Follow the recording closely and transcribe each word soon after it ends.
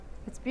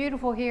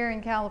beautiful here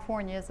in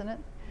California, isn't it?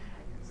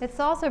 It's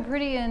also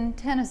pretty in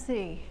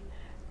Tennessee.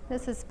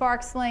 This is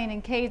Sparks Lane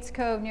in Cades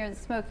Cove near the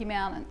Smoky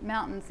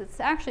Mountains. It's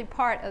actually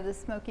part of the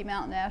Smoky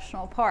Mountain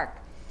National Park.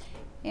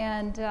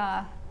 And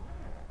I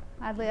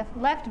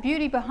left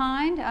beauty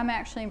behind. I'm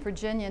actually in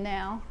Virginia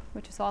now,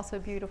 which is also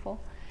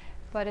beautiful.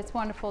 But it's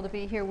wonderful to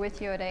be here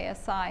with you at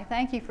ASI.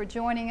 Thank you for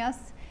joining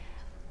us.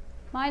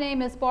 My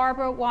name is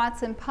Barbara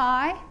Watson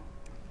Pye.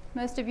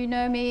 Most of you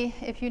know me,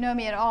 if you know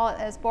me at all,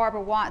 as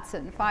Barbara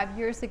Watson. 5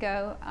 years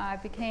ago, I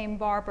became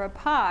Barbara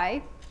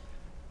Pye.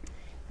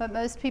 But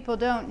most people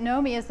don't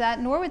know me as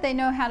that, nor would they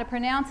know how to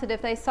pronounce it if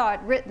they saw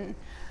it written.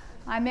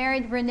 I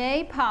married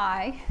Rene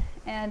Pye,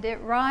 and it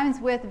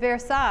rhymes with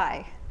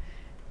Versailles.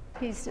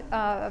 He's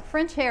of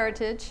French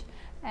heritage,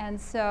 and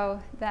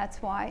so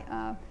that's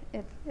why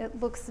it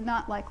looks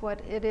not like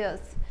what it is.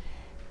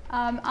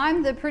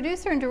 I'm the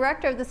producer and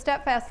director of the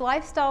Steadfast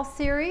Lifestyle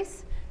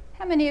series.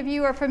 How many of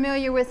you are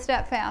familiar with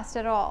Steadfast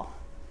at all?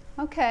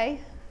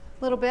 Okay,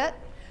 a little bit.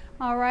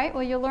 All right,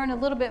 well, you'll learn a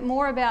little bit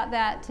more about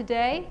that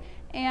today.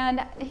 And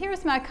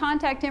here's my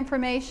contact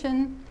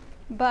information,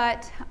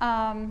 but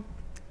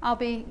I'll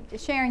be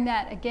sharing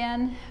that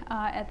again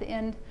at the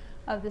end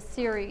of the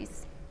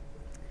series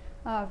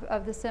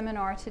of the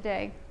seminar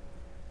today.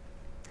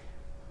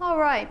 All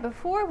right,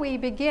 before we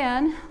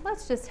begin,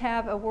 let's just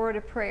have a word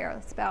of prayer.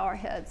 Let's bow our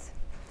heads.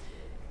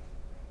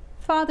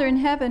 Father in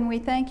heaven, we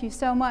thank you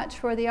so much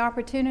for the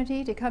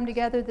opportunity to come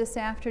together this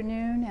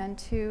afternoon and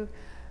to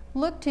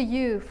look to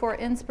you for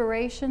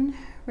inspiration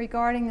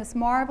regarding this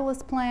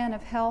marvelous plan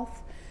of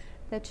health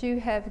that you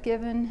have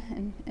given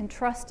and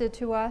entrusted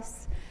to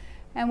us.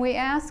 And we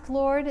ask,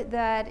 Lord,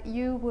 that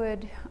you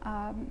would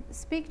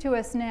speak to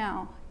us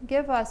now.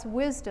 Give us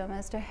wisdom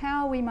as to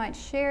how we might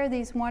share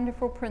these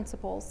wonderful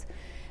principles,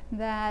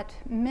 that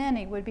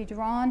many would be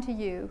drawn to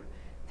you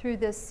through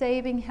this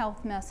saving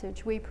health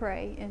message, we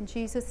pray. In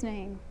Jesus'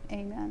 name,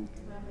 amen.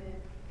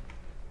 Amen.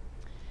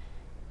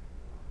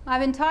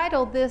 I've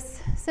entitled this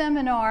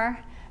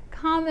seminar,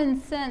 Common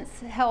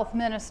Sense Health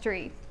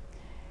Ministry,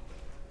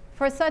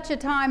 for such a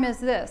time as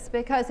this,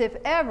 because if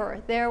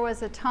ever there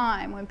was a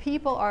time when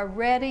people are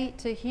ready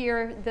to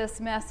hear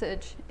this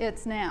message,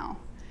 it's now.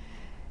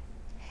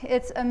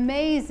 It's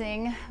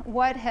amazing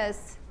what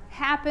has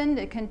happened.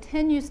 It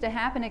continues to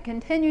happen. It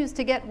continues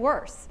to get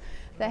worse.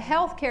 The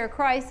healthcare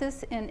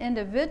crisis in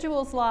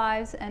individuals'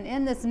 lives and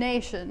in this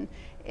nation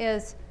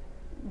is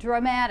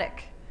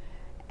dramatic,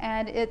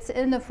 and it's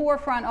in the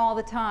forefront all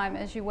the time,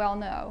 as you well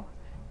know,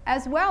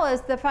 as well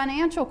as the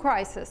financial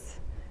crisis.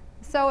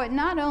 So it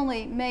not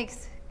only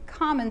makes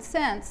common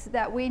sense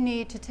that we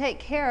need to take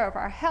care of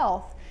our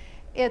health,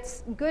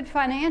 it's good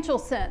financial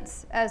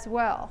sense as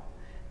well.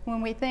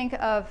 When we think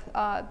of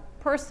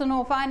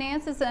personal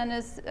finances and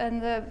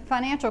the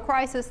financial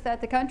crisis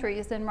that the country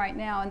is in right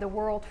now, and the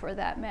world for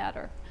that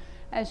matter,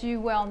 as you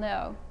well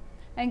know.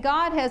 And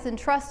God has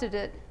entrusted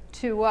it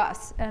to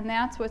us, and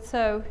that's what's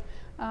so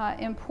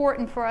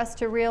important for us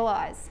to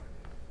realize.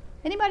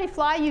 Anybody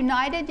fly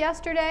United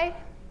yesterday?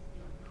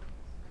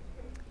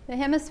 The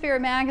Hemisphere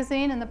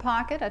magazine in the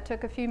pocket. I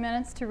took a few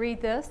minutes to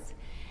read this.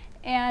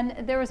 And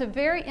there was a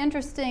very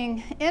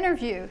interesting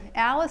interview.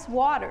 Alice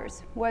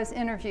Waters was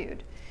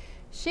interviewed.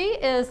 She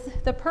is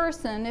the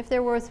person, if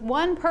there was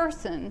one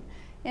person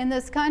in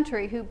this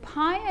country who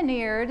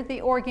pioneered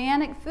the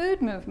organic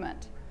food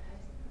movement,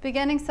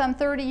 beginning some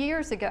 40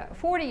 years ago.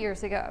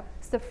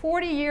 It's the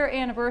 40-year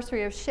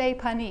anniversary of Chez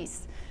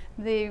Panisse,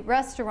 the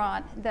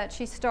restaurant that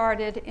she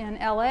started in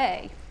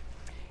LA.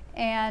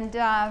 And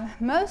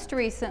most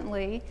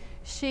recently,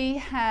 she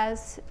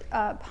has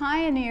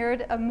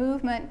pioneered a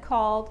movement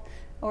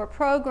or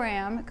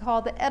program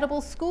called the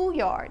Edible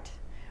Schoolyard,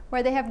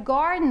 where they have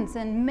gardens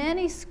in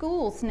many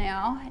schools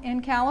now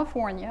in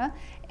California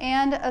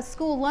and a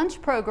school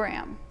lunch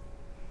program.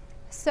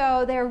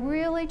 So they're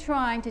really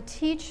trying to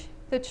teach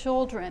the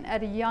children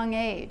at a young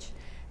age,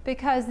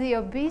 because the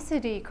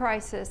obesity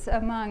crisis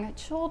among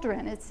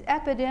children, it's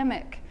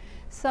epidemic.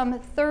 Some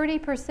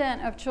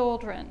 30% of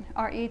children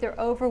are either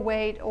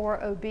overweight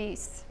or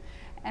obese.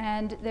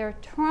 And they're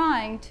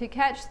trying to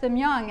catch them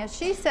young, as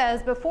she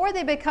says, before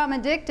they become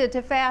addicted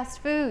to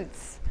fast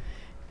foods.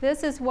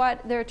 This is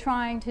what they're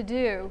trying to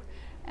do.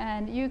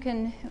 And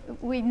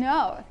we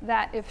know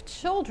that if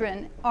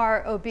children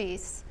are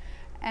obese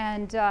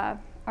and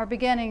are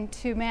beginning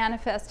to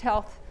manifest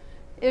health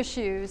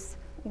issues,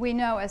 we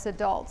know as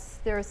adults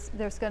there's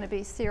going to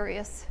be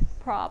serious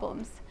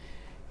problems.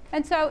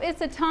 And so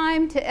it's a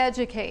time to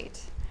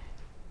educate.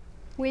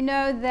 We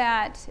know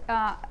that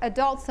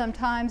adults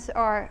sometimes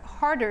are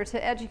harder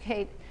to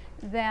educate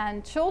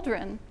than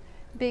children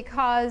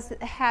because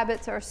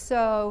habits are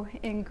so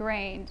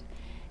ingrained.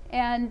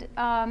 And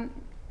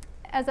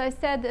as I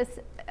said, this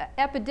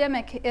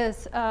epidemic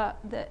is,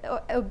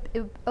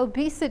 the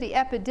obesity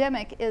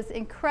epidemic is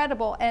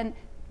incredible. And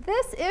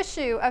this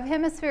issue of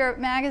Hemisphere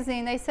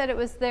magazine, they said it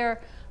was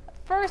their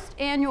first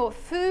annual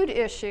food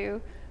issue,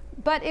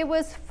 but it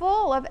was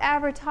full of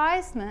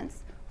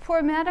advertisements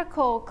for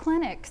medical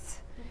clinics.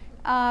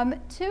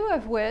 2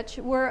 of which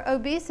were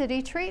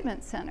obesity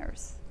treatment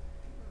centers.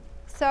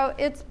 So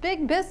it's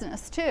big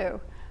business too,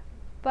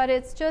 but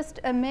it's just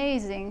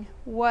amazing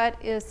what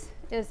is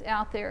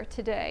out there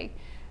today.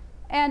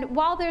 And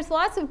while there's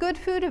lots of good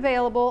food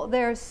available,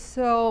 there's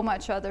so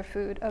much other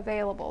food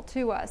available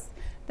to us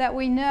that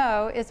we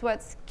know is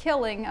what's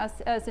killing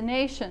us as a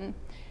nation.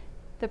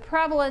 The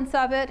prevalence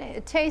of it,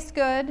 it tastes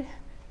good,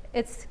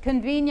 it's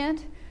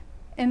convenient,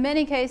 in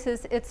many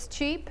cases it's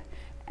cheap,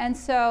 and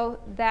so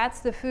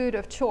that's the food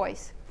of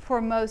choice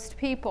for most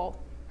people.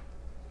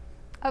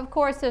 Of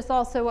course, there's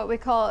also what we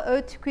call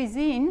haute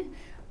cuisine,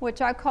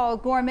 which I call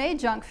gourmet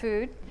junk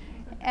food.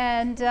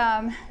 And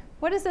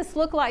what does this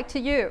look like to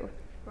you?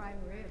 Prime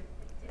rib.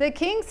 The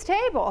king's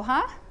table,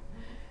 huh?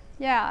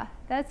 Yeah,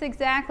 that's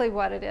exactly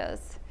what it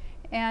is.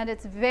 And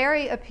it's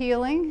very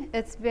appealing,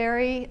 it's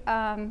very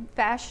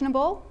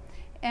fashionable,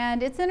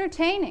 and it's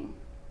entertaining.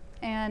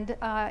 And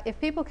if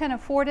people can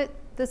afford it,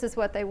 this is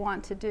what they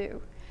want to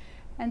do.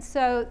 And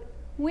so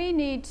we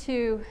need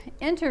to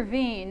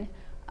intervene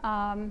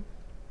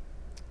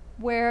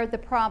where the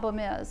problem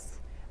is.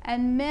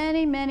 And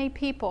many, many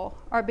people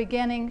are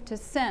beginning to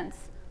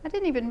sense. I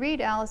didn't even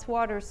read Alice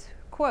Waters'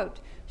 quote.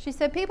 She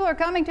said people are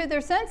coming to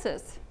their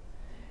senses.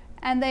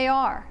 And they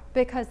are,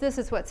 because this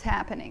is what's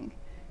happening.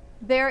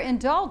 They're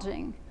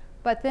indulging,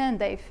 but then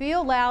they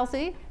feel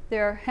lousy,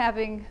 they're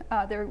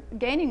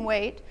gaining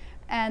weight,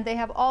 and they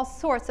have all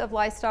sorts of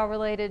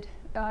lifestyle-related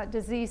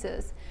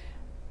diseases.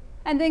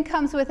 And then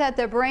comes with that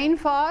the brain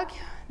fog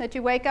that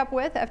you wake up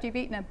with after you've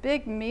eaten a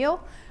big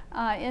meal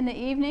in the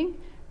evening,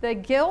 the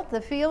guilt,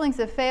 the feelings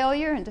of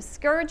failure and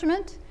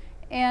discouragement,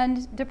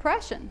 and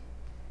depression,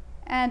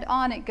 and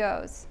on it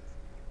goes.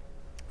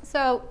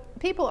 So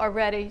people are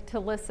ready to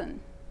listen.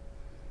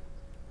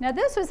 Now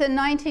this was in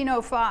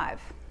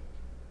 1905.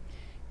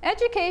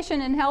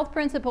 Education in health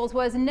principles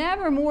was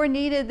never more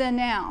needed than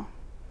now.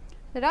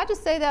 Did I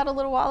just say that a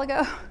little while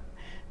ago?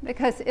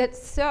 Because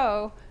it's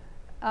so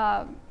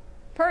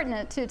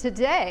pertinent to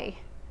today,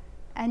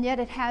 and yet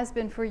it has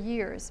been for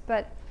years,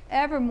 but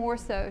ever more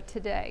so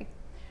today.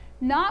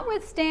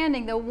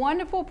 Notwithstanding the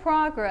wonderful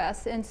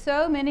progress in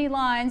so many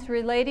lines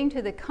relating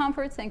to the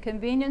comforts and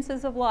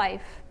conveniences of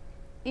life,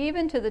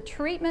 even to the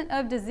treatment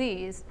of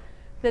disease,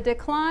 the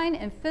decline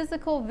in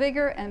physical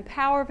vigor and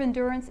power of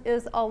endurance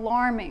is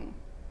alarming.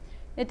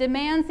 It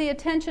demands the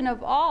attention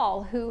of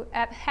all who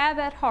have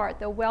at heart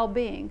the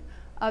well-being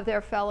of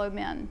their fellow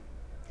men.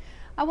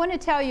 I want to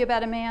tell you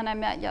about a man I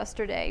met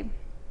yesterday.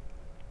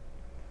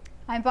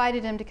 I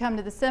invited him to come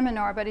to the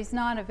seminar, but he's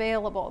not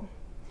available.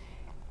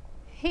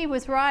 He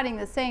was riding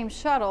the same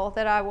shuttle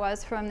that I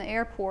was from the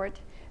airport.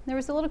 There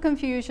was a little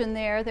confusion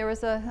there. There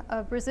was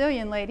a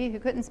Brazilian lady who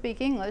couldn't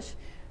speak English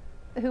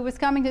who was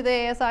coming to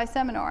the ASI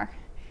seminar.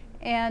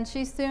 And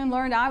she soon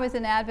learned I was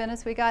an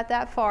Adventist. We got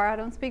that far. I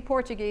don't speak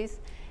Portuguese.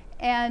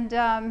 And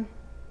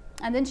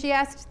then she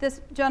asked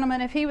this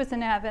gentleman if he was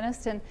an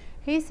Adventist, and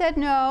he said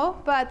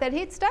no, but that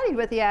he'd studied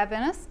with the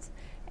Adventists,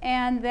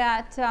 and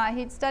that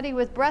he'd studied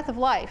with Breath of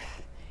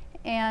Life,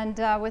 and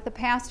with a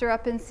pastor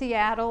up in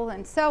Seattle,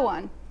 and so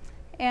on.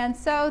 And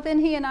so then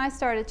he and I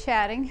started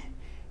chatting.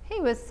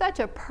 He was such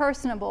a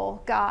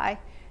personable guy.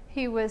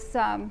 He was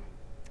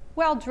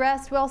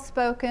well-dressed,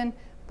 well-spoken,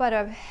 but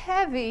a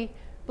heavy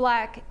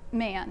black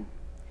man.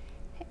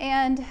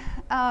 And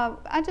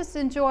I just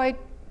enjoyed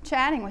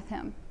chatting with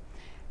him.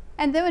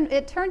 And then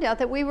it turned out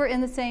that we were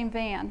in the same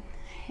van.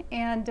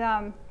 And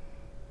I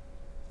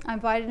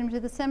invited him to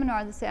the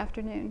seminar this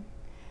afternoon.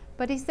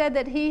 But he said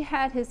that he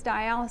had his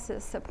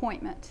dialysis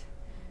appointment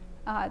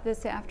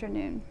this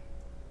afternoon.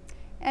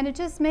 And it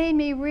just made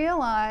me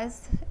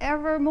realize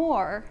ever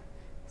more,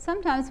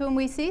 sometimes when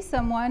we see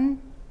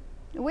someone,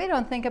 we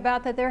don't think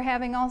about that they're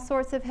having all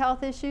sorts of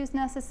health issues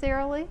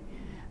necessarily,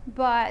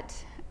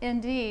 but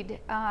indeed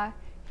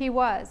he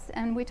was.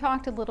 And we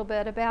talked a little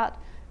bit about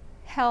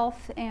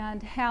health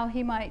and how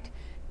he might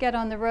get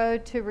on the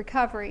road to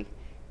recovery.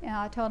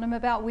 I told him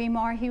about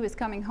Weimar. He was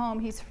coming home.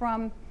 He's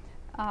from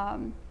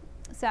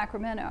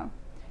Sacramento.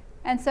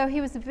 And so he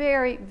was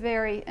very,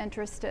 very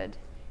interested.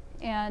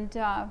 And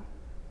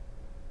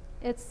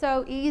it's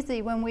so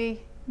easy when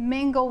we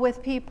mingle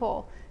with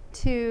people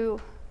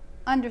to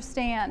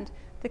understand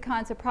the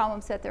kinds of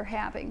problems that they're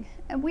having.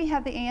 And we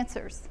have the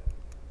answers.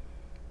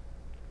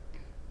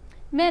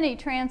 Many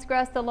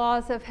transgress the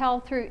laws of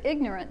health through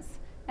ignorance,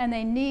 and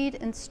they need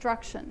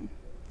instruction.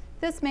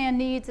 This man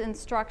needs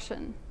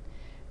instruction.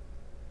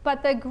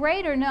 But the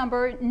greater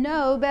number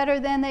know better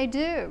than they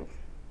do.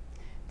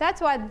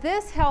 That's why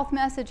this health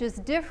message is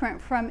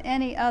different from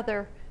any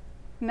other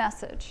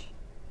message,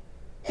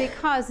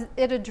 because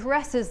it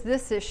addresses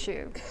this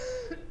issue.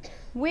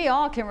 We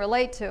all can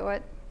relate to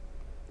it.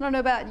 I don't know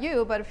about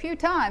you, but a few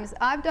times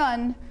I've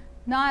done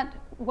not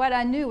what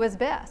I knew was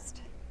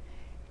best.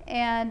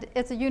 And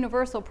it's a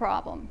universal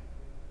problem,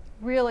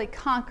 really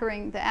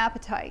conquering the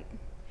appetite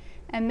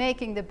and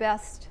making the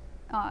best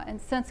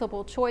and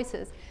sensible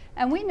choices.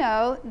 And we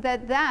know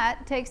that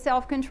that takes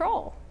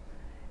self-control.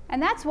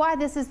 And that's why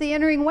this is the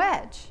entering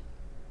wedge.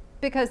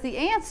 because the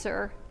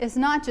answer is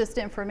not just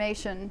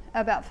information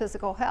about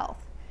physical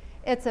health.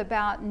 It's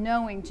about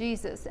knowing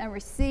Jesus and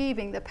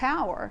receiving the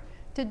power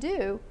to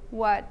do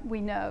what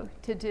we know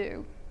to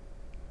do.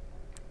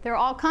 There are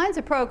all kinds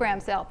of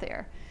programs out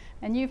there,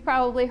 and you've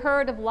probably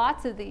heard of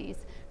lots of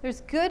these.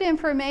 There's good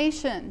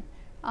information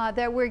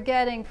that we're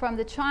getting from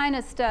the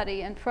China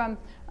study and from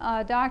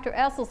Dr.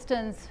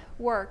 Esselstyn's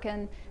work,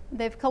 and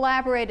they've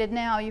collaborated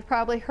now. You've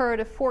probably heard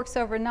of Forks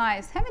Over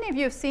Knives. How many of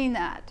you have seen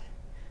that?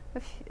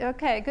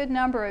 Okay, a good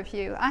number of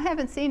you. I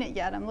haven't seen it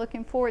yet. I'm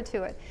looking forward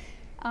to it.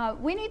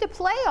 We need to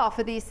play off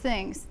of these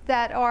things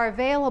that are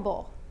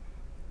available.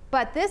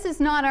 But this is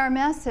not our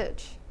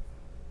message.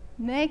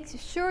 Make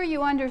sure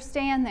you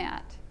understand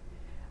that.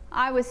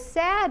 I was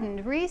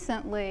saddened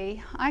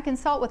recently. I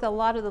consult with a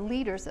lot of the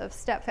leaders of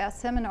Steadfast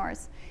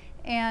seminars,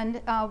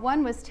 and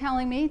one was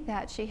telling me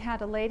that she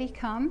had a lady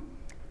come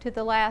to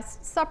the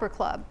last supper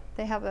club.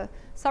 They have a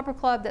supper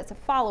club that's a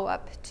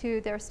follow-up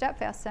to their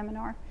Steadfast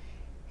seminar.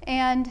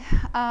 And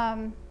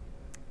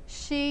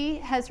she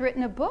has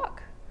written a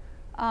book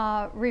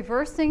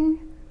reversing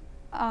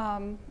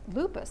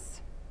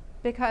lupus,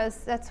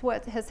 because that's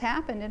what has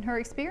happened in her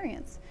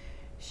experience.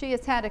 She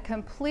has had a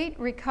complete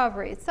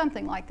recovery. It's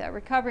something like that,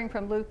 recovering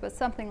from lupus,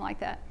 something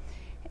like that.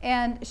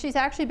 And she's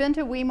actually been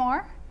to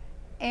Weimar,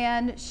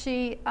 and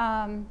she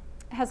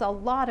has a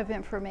lot of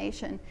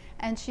information.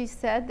 And she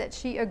said that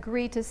she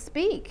agreed to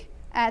speak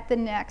at the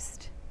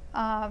next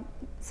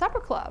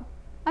supper club.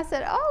 I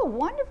said, oh,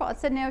 wonderful. I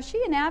said, now, is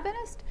she an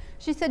Adventist?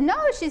 She said, no,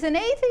 she's an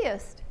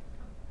atheist.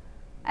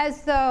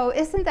 As though,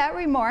 isn't that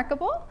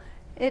remarkable?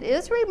 It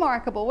is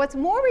remarkable. What's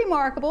more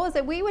remarkable is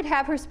that we would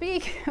have her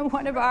speak at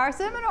one of our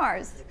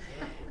seminars.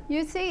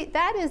 You see,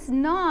 that is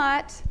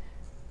not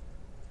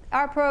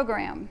our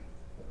program,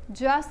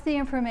 just the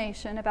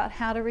information about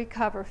how to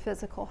recover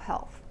physical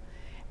health.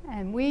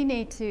 And we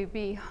need to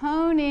be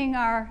honing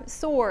our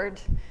sword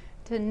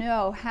to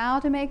know how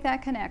to make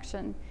that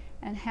connection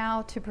and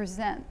how to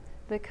present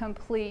the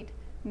complete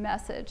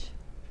message.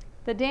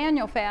 The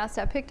Daniel fast,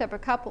 I picked up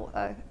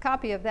a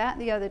copy of that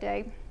the other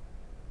day.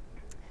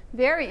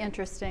 Very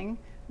interesting.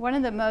 One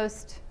of the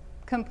most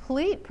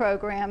complete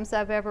programs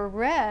I've ever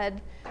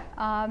read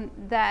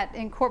that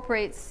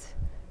incorporates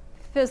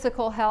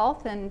physical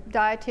health and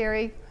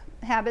dietary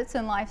habits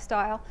and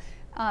lifestyle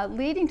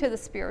leading to the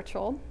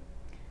spiritual.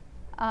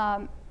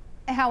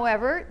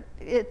 However,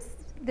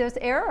 there's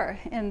error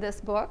in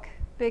this book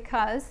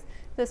because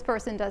this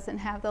person doesn't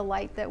have the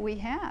light that we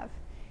have.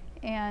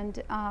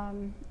 And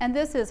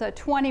this is a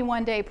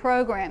 21-day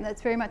program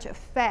that's very much a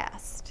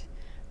fast,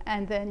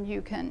 and then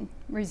you can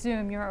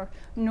resume your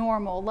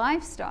normal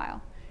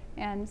lifestyle.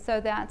 And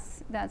so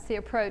that's the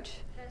approach.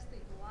 Fast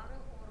with water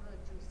or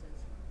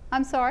juices?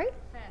 I'm sorry?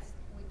 Fast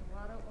with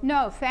water or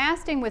No,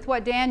 fasting with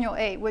what Daniel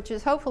ate, which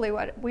is hopefully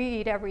what we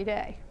eat every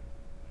day.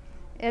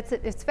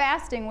 It's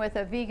fasting with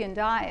a vegan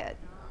diet,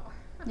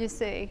 you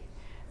see,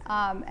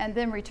 and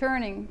then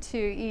returning to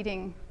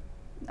eating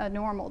a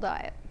normal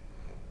diet.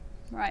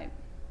 Right.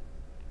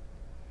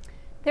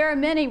 There are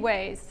many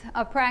ways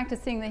of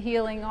practicing the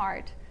healing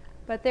art,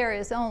 but there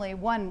is only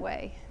one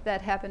way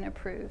that heaven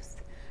approves,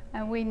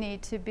 and we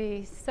need to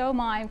be so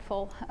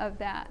mindful of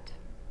that.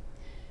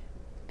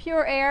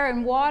 Pure air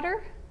and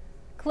water,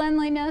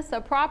 cleanliness,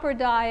 a proper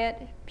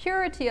diet,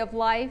 purity of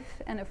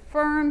life, and a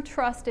firm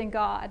trust in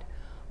God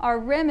are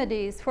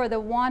remedies for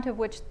the want of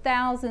which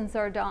thousands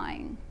are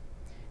dying.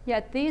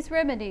 Yet these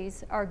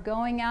remedies are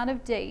going out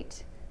of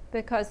date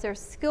because their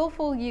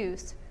skillful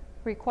use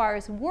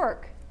requires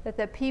work that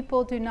the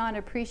people do not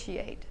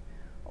appreciate,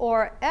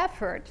 or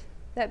effort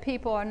that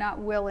people are not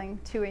willing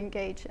to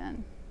engage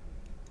in.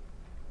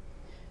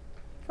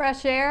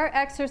 Fresh air,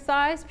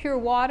 exercise, pure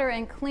water,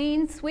 and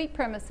clean, sweet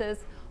premises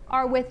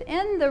are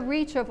within the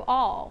reach of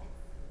all,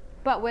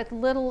 but with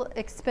little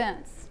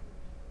expense.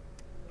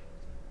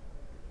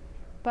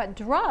 But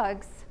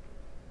drugs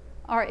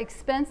are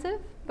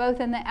expensive, both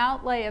in the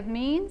outlay of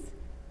means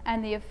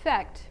and the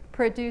effect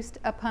produced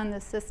upon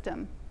the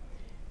system.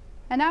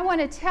 And I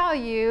want to tell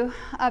you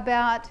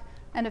about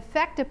an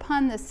effect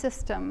upon the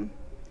system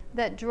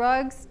that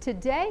drugs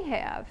today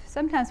have.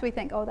 Sometimes we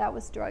think, oh, that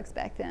was drugs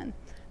back then.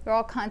 There are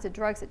all kinds of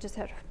drugs that just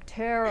have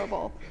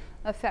terrible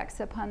effects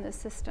upon the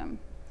system.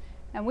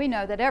 And we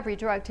know that every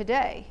drug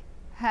today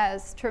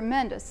has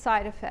tremendous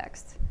side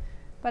effects.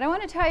 But I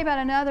want to tell you about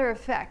another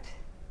effect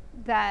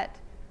that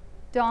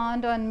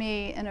dawned on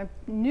me in a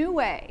new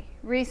way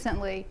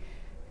recently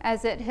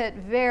as it hit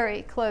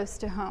very close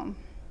to home.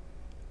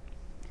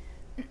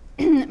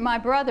 My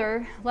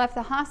brother left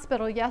the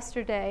hospital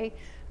yesterday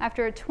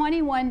after a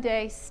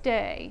 21-day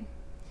stay.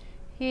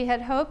 He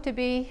had hoped to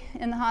be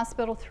in the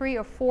hospital 3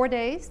 or 4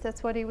 days,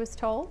 that's what he was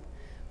told,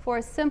 for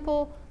a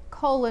simple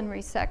colon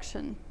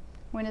resection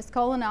when his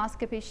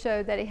colonoscopy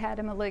showed that he had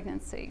a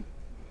malignancy.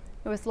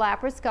 It was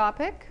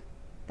laparoscopic.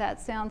 That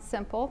sounds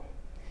simple.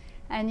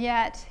 And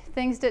yet,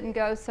 things didn't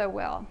go so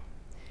well.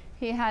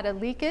 He had a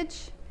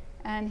leakage,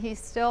 and he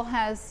still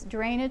has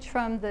drainage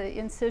from the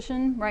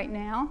incision right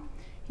now.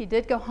 He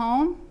did go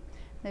home.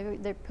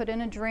 They put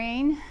in a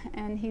drain,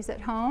 and he's at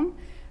home.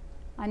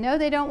 I know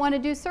they don't want to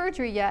do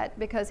surgery yet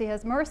because he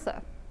has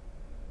MRSA.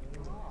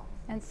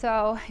 And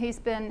so he's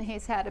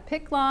had a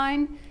PICC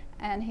line,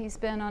 and he's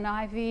been on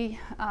IV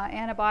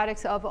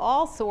antibiotics of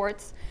all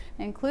sorts,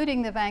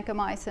 including the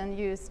vancomycin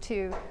used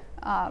to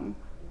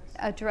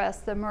address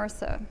the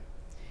MRSA.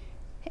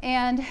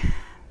 And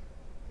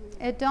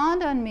it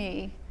dawned on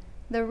me,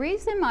 the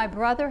reason my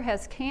brother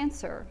has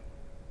cancer,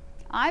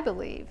 I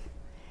believe,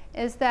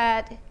 is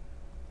that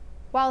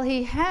while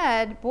he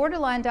had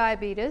borderline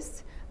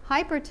diabetes,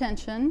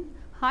 hypertension,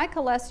 high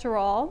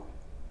cholesterol,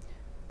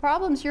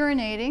 problems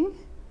urinating,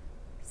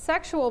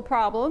 sexual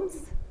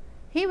problems,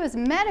 he was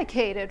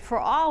medicated for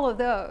all of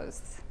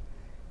those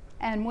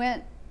and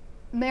went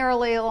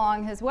merrily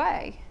along his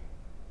way.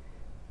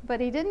 But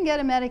he didn't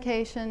get a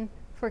medication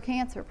for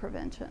cancer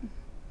prevention.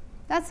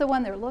 That's the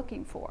one they're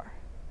looking for,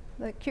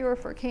 the cure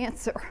for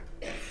cancer.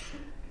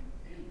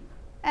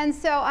 And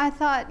so I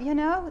thought, you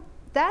know,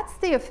 that's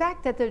the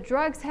effect that the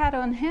drugs had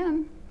on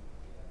him.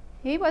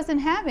 He wasn't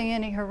having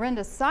any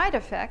horrendous side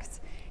effects.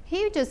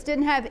 He just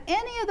didn't have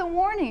any of the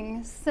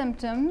warning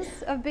symptoms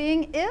of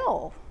being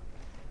ill.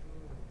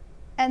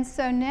 And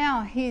so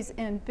now he's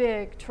in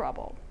big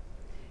trouble.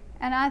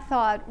 And I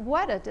thought,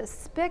 what a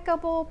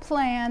despicable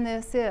plan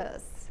this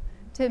is,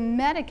 to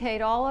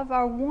medicate all of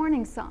our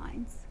warning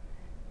signs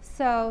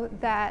so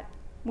that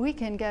we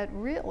can get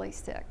really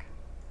sick.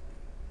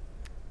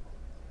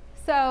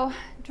 So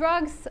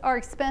drugs are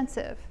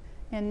expensive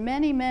in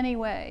many, many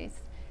ways,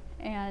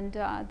 and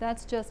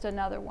that's just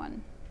another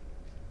one.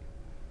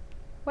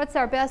 What's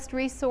our best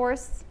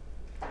resource?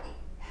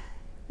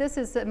 This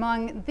is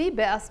among the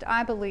best,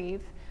 I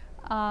believe,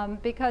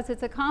 because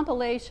it's a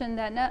compilation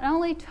that not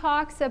only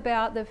talks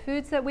about the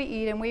foods that we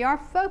eat, and we are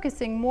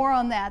focusing more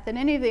on that than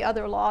any of the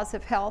other laws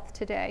of health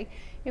today,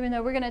 even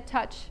though we're going to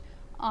touch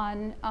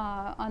on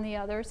the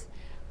others.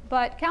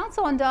 But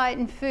Council on Diet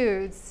and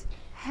Foods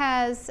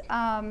has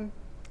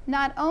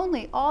not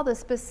only all the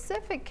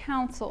specific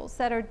counsels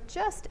that are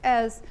just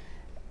as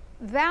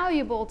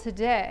valuable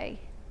today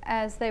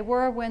as they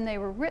were when they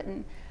were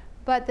written,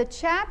 but the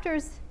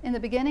chapters in the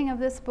beginning of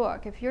this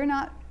book, if you're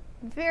not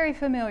very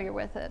familiar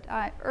with it,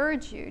 I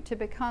urge you to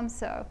become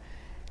so.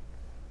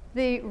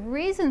 The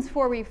reasons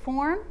for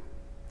reform,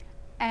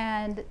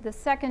 and the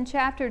second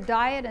chapter,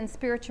 diet and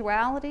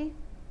spirituality,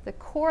 the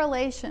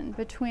correlation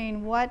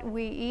between what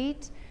we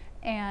eat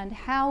and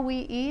how we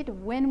eat,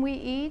 when we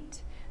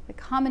eat, the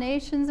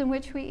combinations in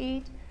which we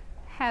eat,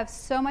 have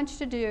so much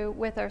to do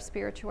with our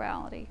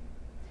spirituality.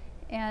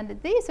 And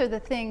these are the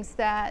things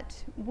that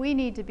we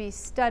need to be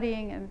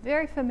studying and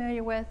very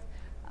familiar with,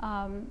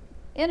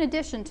 in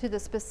addition to the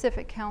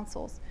specific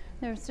counsels.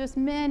 There's just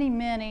many,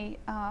 many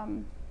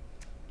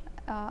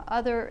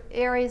other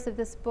areas of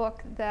this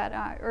book that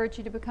I urge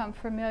you to become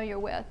familiar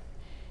with.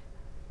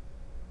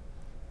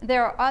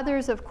 There are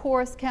others, of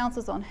course,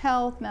 counsels on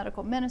health,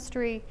 medical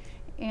ministry,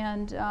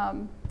 and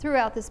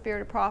throughout the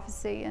Spirit of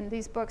Prophecy. And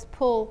these books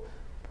pull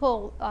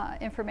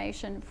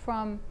information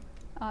from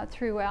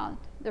throughout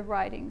the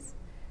writings.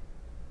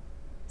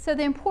 So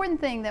the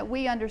important thing that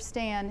we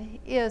understand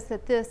is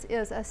that this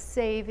is a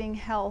saving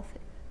health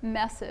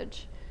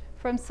message.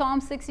 From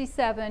Psalm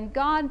 67,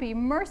 God be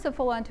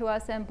merciful unto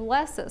us and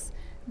bless us,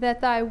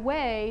 that thy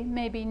way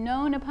may be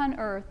known upon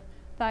earth,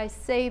 thy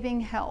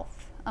saving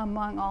health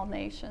among all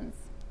nations.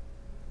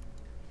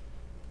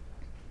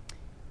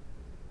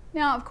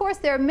 Now, of course,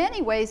 there are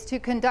many ways to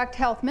conduct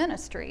health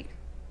ministry.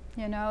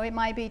 You know, it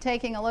might be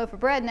taking a loaf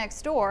of bread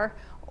next door,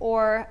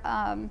 or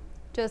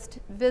just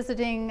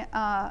visiting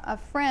a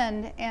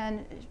friend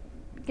and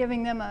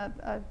giving them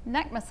a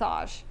neck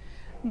massage.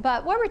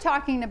 But what we're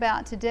talking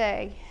about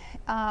today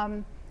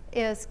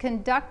is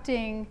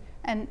conducting,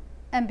 and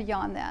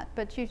beyond that,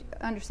 but you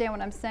understand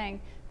what I'm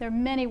saying. There are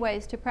many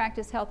ways to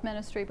practice health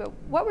ministry, but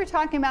what we're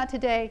talking about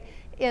today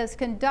is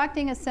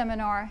conducting a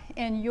seminar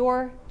in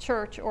your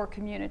church or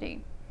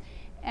community.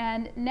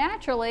 And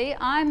naturally,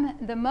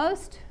 I'm the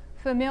most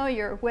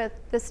familiar with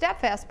the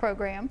StepFast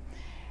program,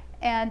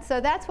 and so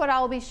that's what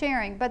I'll be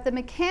sharing. But the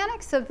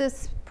mechanics of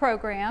this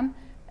program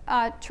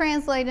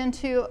translate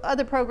into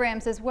other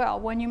programs as well,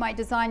 one you might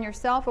design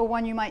yourself or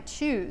one you might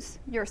choose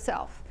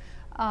yourself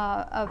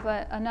of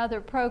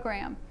another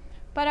program.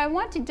 But I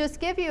want to just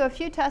give you a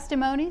few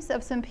testimonies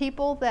of some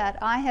people that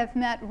I have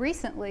met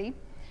recently.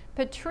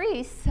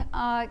 Patrice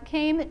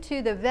came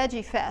to the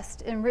Veggie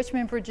Fest in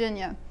Richmond,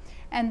 Virginia,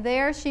 and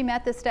there she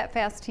met the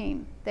StepFast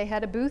team. They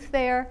had a booth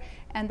there,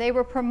 and they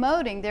were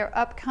promoting their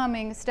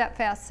upcoming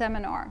StepFast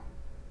seminar.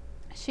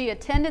 She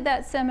attended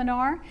that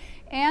seminar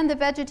and the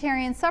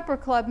Vegetarian Supper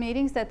Club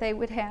meetings that they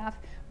would have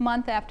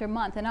month after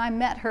month, and I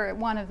met her at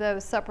one of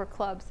those supper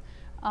clubs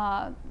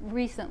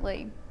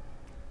recently.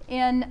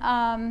 In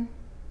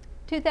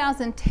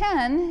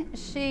 2010,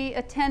 she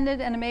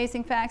attended an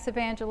Amazing Facts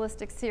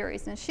evangelistic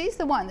series, and she's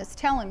the one that's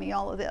telling me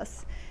all of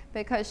this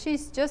because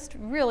she's just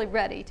really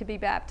ready to be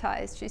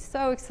baptized. She's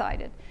so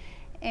excited.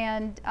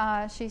 And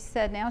she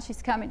said now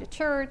she's coming to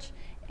church,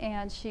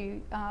 and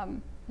she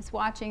is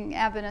watching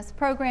Adventist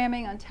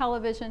programming on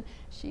television.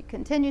 She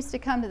continues to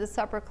come to the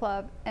supper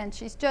club, and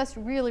she's just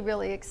really,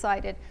 really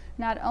excited,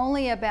 not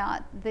only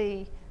about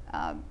the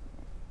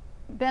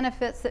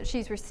benefits that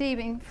she's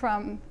receiving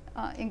from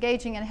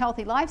engaging in a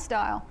healthy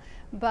lifestyle,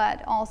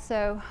 but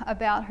also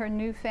about her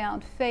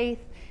newfound faith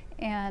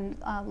and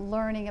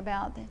learning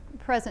about the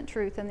present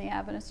truth in the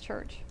Adventist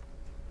Church.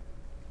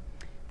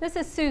 This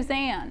is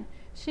Suzanne.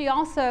 She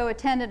also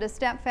attended a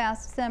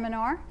Stepfast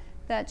seminar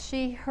that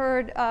she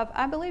heard of,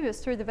 I believe it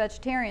was through the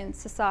Vegetarian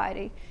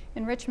Society.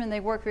 In Richmond, they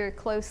work very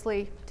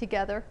closely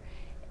together.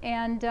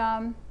 And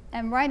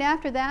right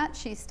after that,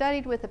 she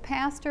studied with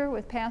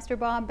Pastor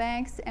Bob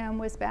Banks, and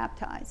was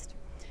baptized.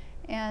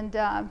 And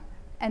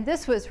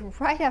this was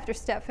right after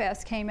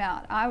Stepfast came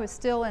out. I was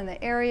still in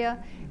the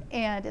area,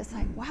 and it's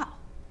like, wow,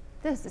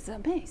 this is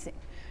amazing.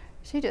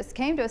 She just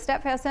came to a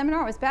Stepfast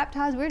seminar, was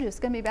baptized. We're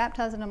just going to be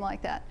baptizing them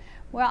like that.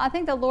 Well, I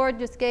think the Lord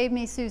just gave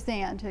me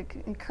Suzanne to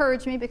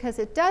encourage me, because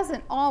it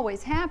doesn't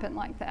always happen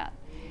like that,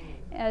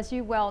 as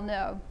you well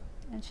know.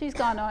 And she's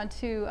gone on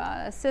to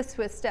assist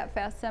with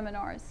Stepfast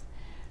seminars.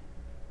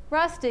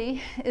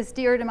 Rusty is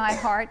dear to my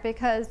heart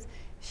because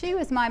she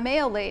was my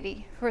mail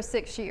lady for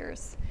 6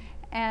 years.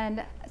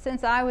 And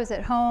since I was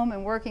at home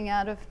and working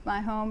out of my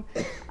home,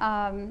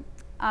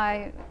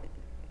 I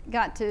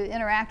got to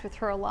interact with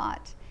her a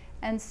lot.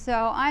 And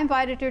so I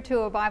invited her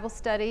to a Bible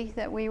study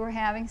that we were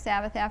having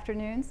Sabbath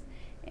afternoons,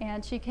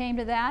 and she came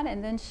to that,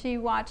 and then she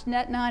watched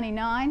Net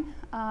 99,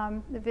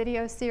 the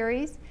video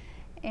series,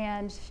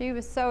 and she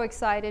was so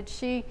excited.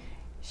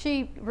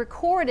 She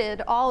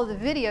recorded all of the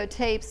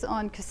videotapes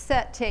on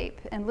cassette tape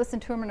and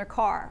listened to them in her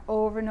car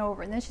over and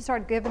over, and then she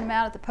started giving them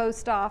out at the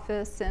post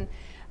office, and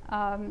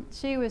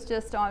she was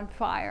just on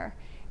fire.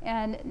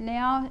 And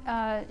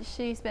now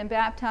she's been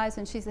baptized,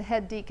 and she's a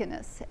head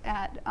deaconess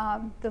at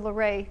the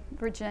Luray,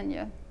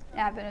 Virginia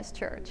Adventist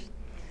Church.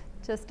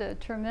 Just a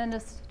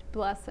tremendous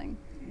blessing.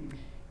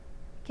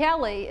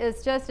 Kelly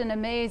is just an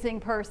amazing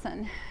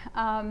person.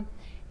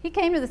 He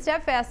came to the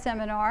Stepfast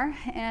seminar,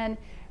 and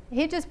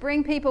he'd just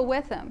bring people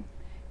with him.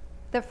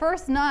 The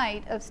first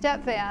night of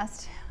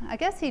Stepfast, I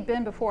guess he'd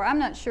been before, I'm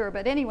not sure,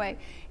 but anyway,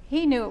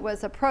 he knew it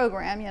was a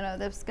program, you know,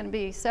 that's going to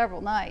be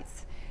several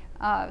nights,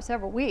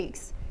 several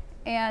weeks.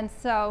 And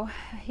so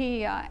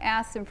he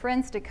asked some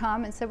friends to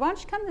come and said, why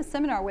don't you come to the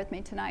seminar with me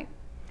tonight?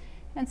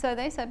 And so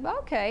they said, well,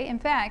 okay. In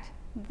fact,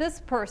 this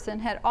person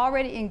had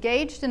already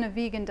engaged in a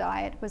vegan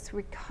diet, was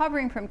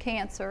recovering from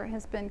cancer,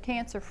 has been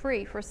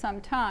cancer-free for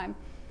some time.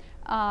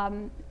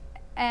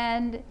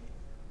 And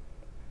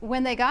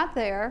when they got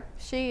there,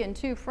 she and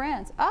two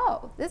friends,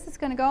 oh, this is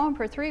going to go on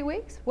for 3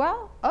 weeks?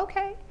 Well,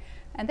 okay.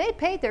 And they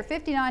paid their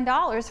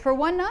 $59 for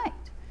one night.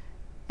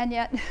 And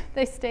yet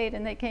they stayed,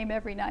 and they came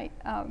every night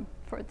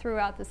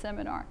throughout the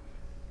seminar.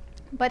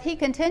 But he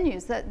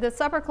continues. The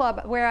supper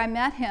club where I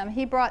met him,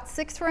 he brought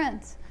 6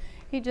 friends.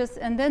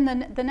 And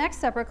then the next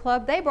supper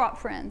club, they brought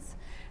friends.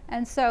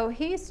 And so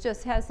he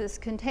just has this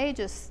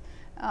contagious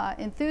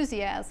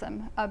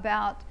enthusiasm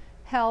about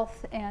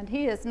health, and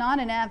he is not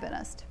an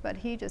Adventist, but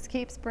he just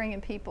keeps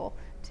bringing people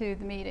to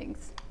the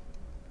meetings.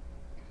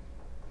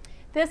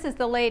 This is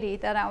the lady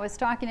that I was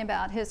talking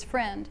about, his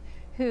friend,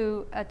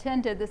 who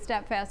attended the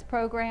Stepfast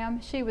program.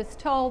 She was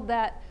told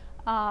that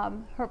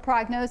her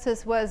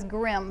prognosis was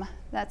grim.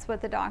 That's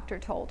what the doctor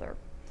told her.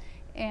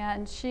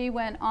 And she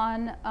went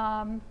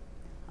on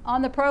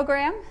the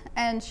program,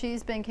 and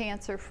she's been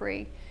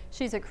cancer-free.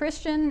 She's a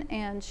Christian,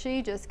 and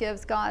she just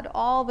gives God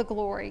all the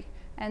glory.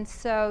 And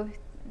so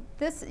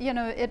this, you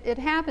know, it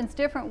happens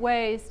different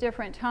ways,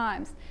 different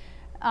times.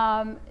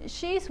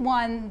 She's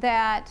one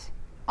that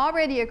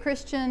already a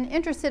Christian,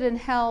 interested in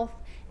health,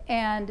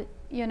 and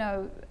you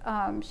know,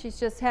 she's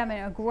just having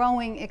a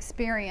growing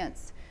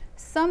experience.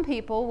 Some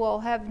people will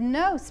have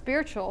no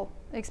spiritual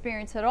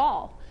experience at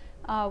all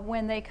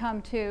when they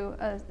come to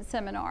a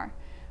seminar.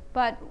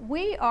 But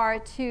we are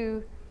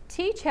to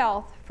teach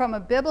health from a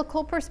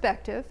biblical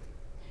perspective,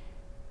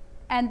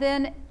 and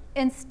then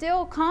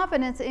instill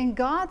confidence in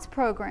God's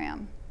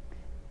program,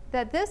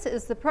 that this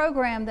is the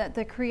program that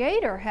the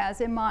Creator has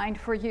in mind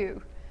for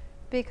you,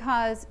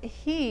 because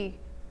He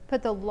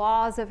put the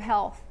laws of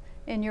health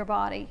in your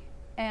body.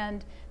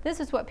 And this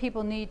is what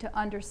people need to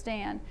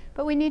understand.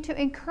 But we need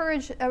to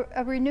encourage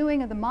a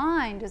renewing of the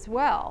mind as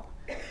well,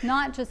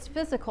 not just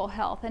physical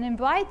health, and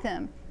invite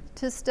them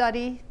to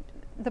study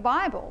the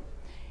Bible.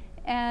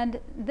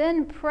 And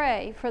then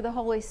pray for the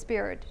Holy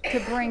Spirit to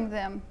bring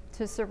them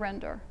to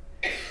surrender.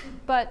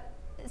 But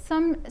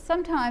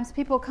sometimes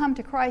people come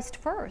to Christ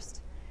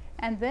first,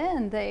 and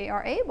then they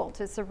are able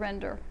to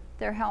surrender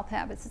their health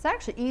habits. It's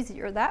actually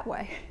easier that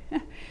way.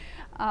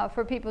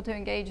 For people to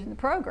engage in the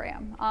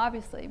program,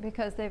 obviously,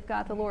 because they've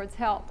got the Lord's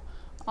help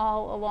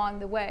all along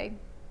the way.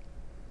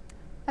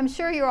 I'm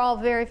sure you're all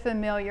very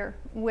familiar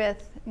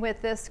with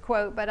this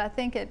quote, but I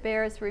think it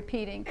bears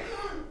repeating.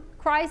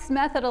 Christ's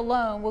method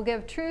alone will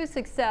give true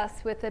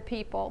success with the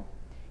people.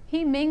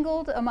 He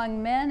mingled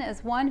among men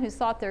as one who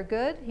sought their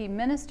good. He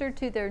ministered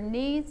to their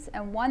needs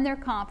and won their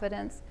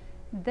confidence.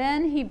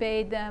 Then he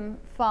bade them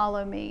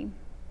follow me.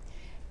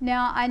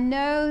 Now, I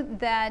know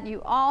that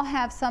you all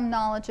have some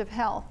knowledge of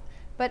health,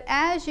 but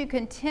as you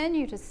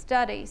continue to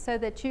study so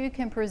that you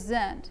can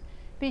present,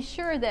 be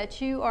sure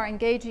that you are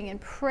engaging in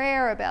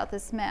prayer about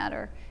this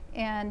matter,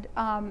 and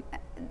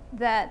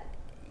that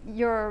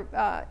you're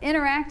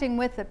interacting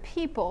with the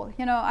people.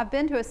 You know, I've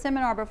been to a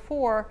seminar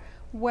before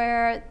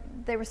where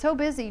they were so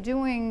busy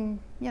doing,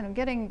 you know,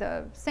 getting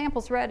the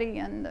samples ready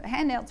and the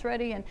handouts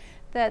ready, and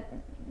that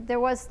there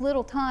was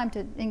little time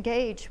to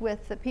engage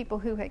with the people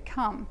who had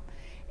come.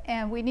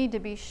 And we need to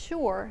be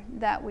sure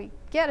that we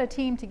get a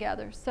team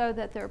together so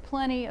that there are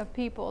plenty of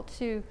people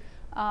to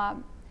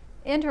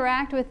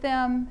interact with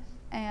them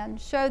and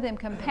show them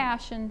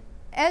compassion,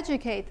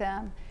 educate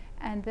them,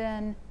 and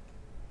then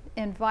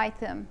invite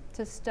them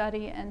to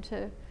study and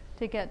to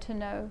get to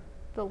know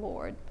the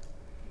Lord.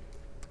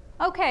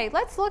 Okay,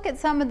 let's look at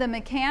some of the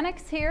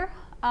mechanics here.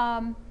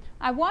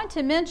 I want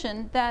to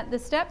mention that the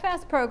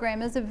StepFast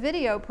program is a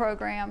video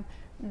program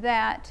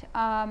that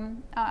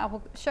I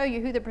will show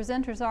you who the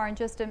presenters are in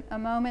just a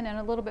moment and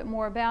a little bit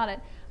more about it.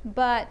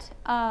 But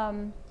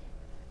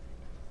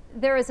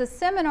there is a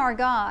seminar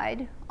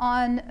guide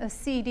on a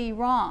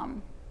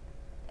CD-ROM,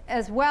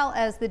 as well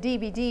as the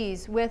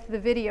DVDs with the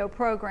video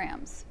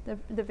programs,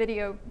 the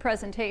video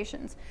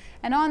presentations.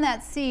 And on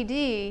that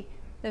CD,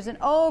 there's an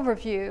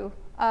overview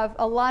of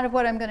a lot of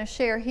what I'm going to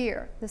share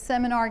here. The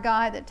seminar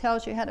guide that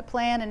tells you how to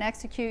plan and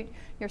execute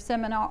your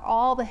seminar,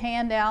 all the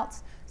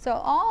handouts. So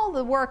all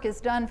the work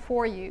is done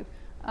for you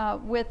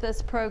with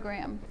this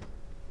program.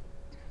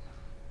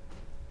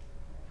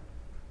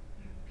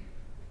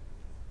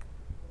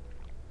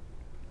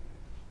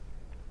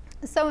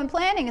 So in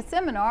planning a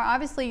seminar,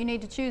 obviously you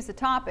need to choose a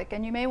topic,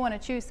 and you may want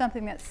to choose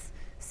something that's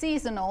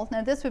seasonal.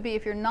 Now this would be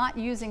if you're not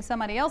using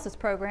somebody else's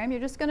program,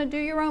 you're just going to do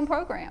your own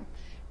program.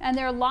 And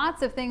there are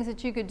lots of things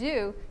that you could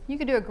do. You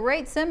could do a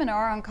great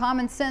seminar on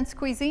common sense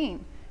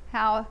cuisine,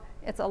 how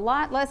it's a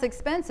lot less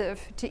expensive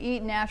to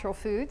eat natural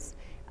foods,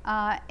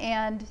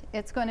 and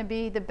it's going to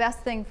be the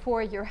best thing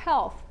for your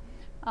health.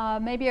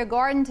 Maybe a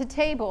garden to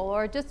table,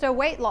 or just a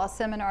weight loss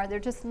seminar. There are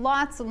just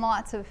lots and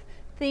lots of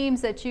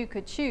themes that you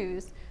could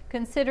choose,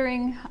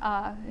 considering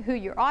who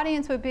your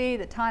audience would be,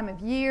 the time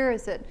of year,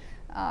 is it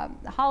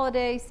the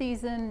holiday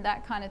season,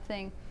 that kind of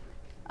thing.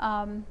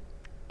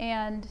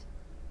 And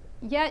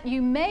yet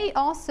you may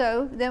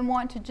also then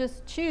want to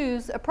just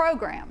choose a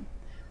program.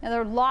 Now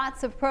there are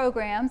lots of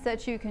programs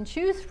that you can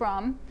choose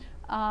from.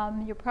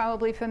 You're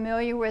probably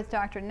familiar with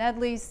Dr.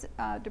 Nedley's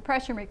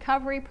Depression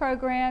Recovery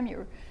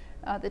Program,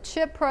 the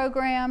CHIP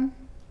program.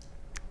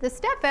 The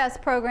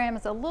StepFast program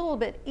is a little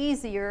bit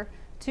easier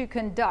to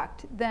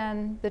conduct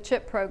than the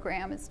CHIP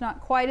program. It's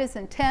not quite as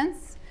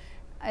intense.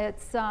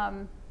 It's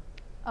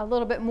a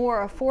little bit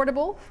more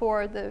affordable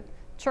for the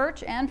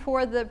church and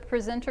for the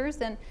presenters.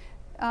 And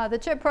the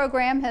CHIP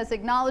program has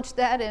acknowledged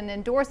that and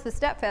endorsed the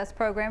StepFast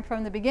program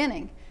from the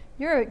beginning.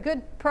 You're a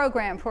good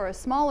program for a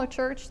smaller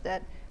church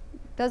that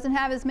doesn't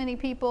have as many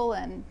people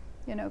and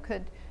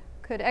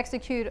could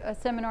execute a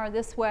seminar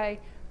this way.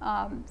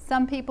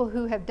 Some people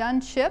who have done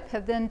CHIP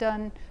have then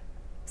done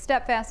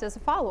StepFast as a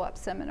follow-up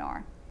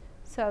seminar.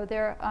 So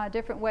there are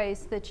different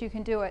ways that you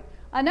can do it.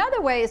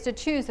 Another way is to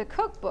choose a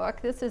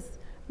cookbook. This is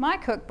my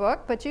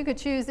cookbook, but you could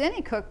choose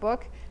any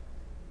cookbook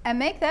and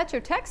make that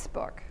your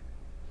textbook.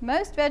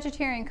 Most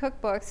vegetarian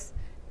cookbooks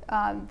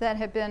that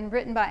have been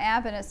written by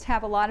Adventists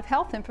have a lot of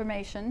health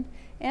information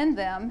in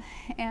them,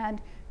 and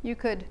you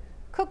could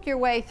cook your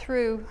way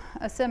through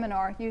a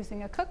seminar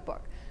using a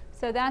cookbook.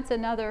 So that's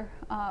another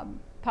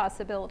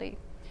possibility.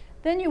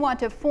 Then you want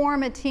to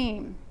form a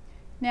team.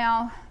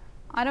 Now,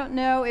 I don't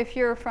know if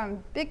you're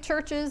from big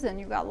churches and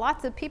you've got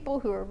lots of people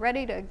who are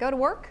ready to go to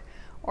work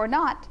or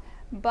not,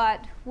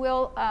 but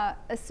we'll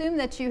assume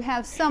that you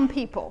have some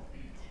people,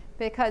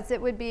 because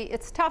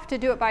it's tough to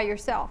do it by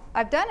yourself.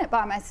 I've done it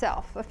by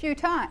myself a few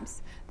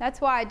times. That's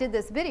why I did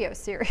this video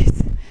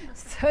series,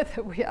 so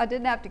that I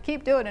didn't have to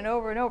keep doing it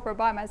over and over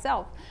by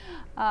myself.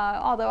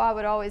 Although I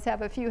would always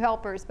have a few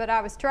helpers, but I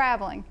was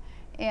traveling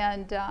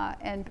and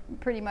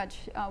pretty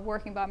much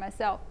working by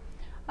myself.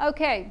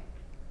 Okay,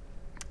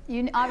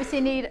 you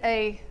obviously need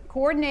a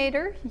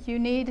coordinator. You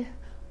need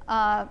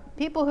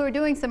people who are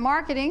doing some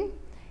marketing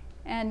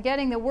and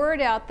getting the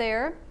word out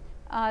there.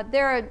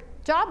 There are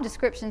job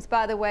descriptions,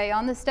 by the way,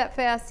 on the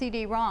StepFast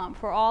CD-ROM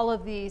for all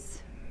of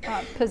these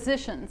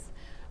positions.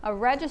 A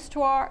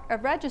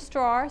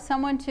registrar,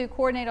 someone to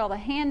coordinate all the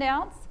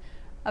handouts,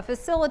 a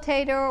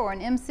facilitator or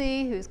an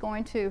MC who's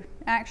going to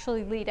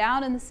actually lead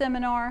out in the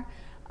seminar,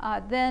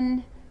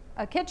 then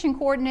a kitchen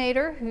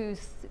coordinator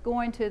who's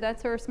going to,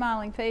 that's her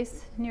smiling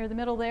face near the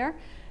middle there,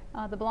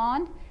 the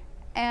blonde,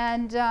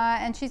 and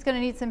she's going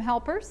to need some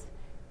helpers,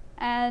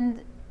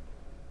 and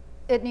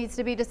it needs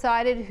to be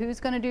decided who's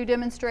going to do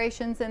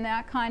demonstrations and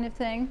that kind of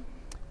thing.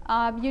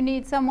 You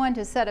need someone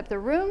to set up the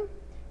room.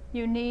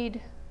 You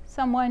need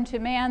someone to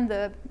man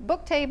the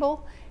book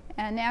table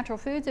and natural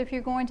foods if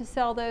you're going to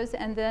sell those,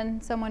 and then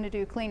someone to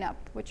do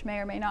cleanup, which may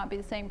or may not be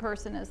the same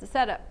person as the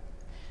setup.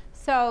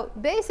 So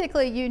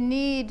basically you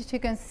need to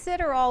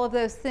consider all of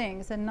those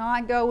things and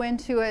not go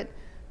into it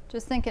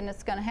just thinking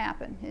it's going to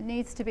happen. It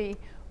needs to be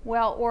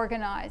well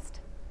organized.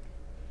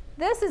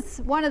 This is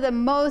one of the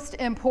most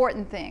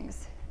important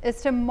things,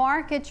 is to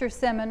market your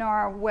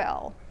seminar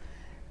well.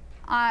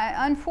 I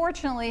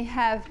unfortunately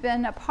have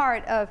been a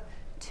part of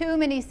too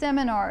many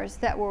seminars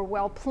that were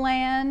well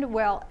planned,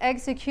 well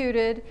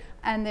executed,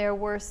 and there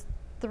were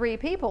 3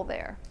 people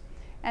there.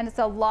 And it's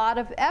a lot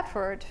of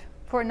effort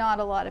for not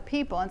a lot of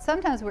people. And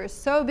sometimes we're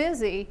so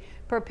busy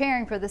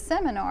preparing for the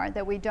seminar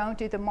that we don't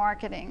do the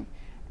marketing.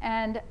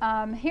 And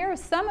here are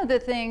some of the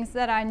things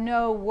that I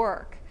know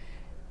work.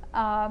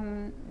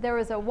 There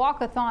was a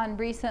walkathon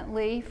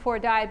recently for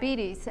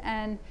diabetes,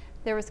 and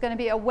there was going to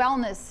be a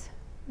wellness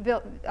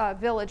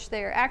village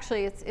there.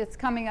 Actually, it's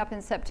coming up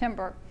in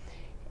September.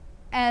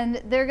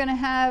 And they're going to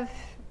have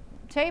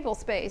table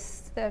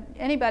space that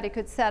anybody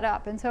could set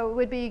up. And so it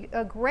would be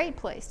a great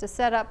place to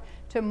set up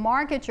to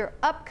market your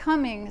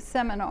upcoming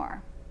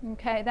seminar.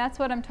 Okay, that's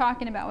what I'm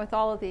talking about with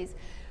all of these.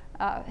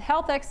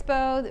 Health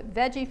Expo, the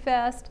Veggie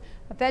Fest,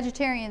 a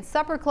vegetarian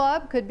supper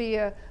club could be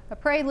a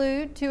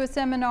prelude to a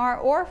seminar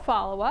or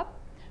follow-up.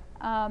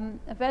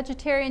 A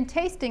vegetarian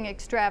tasting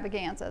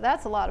extravaganza,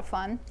 that's a lot of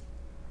fun.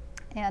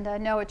 And I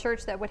know a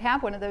church that would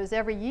have one of those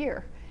every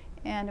year.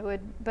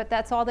 But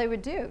that's all they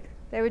would do.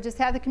 They would just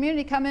have the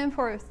community come in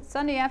for a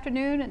Sunday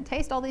afternoon and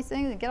taste all these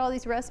things and get all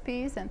these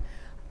recipes. And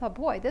I thought,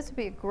 boy, this would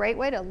be a great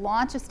way to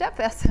launch a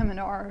StepFest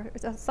seminar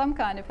or some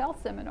kind of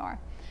health seminar.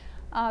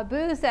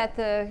 Booths at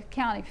the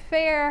county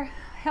fair,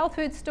 health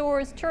food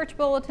stores, church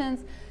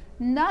bulletins.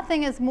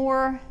 Nothing is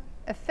more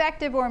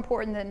effective or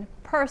important than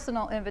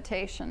personal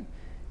invitation.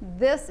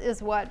 This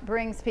is what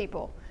brings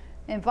people.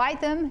 Invite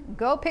them,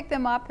 go pick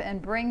them up,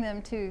 and bring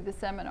them to the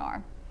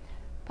seminar.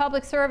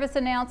 Public service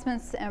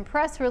announcements and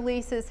press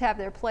releases have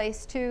their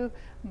place too,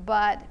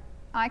 but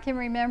I can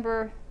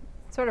remember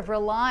sort of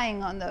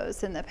relying on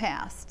those in the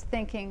past,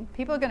 thinking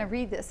people are going to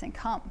read this and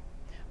come.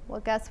 Well,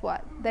 guess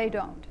what? They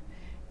don't.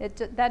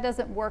 That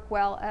doesn't work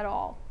well at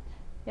all.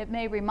 It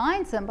may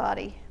remind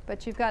somebody,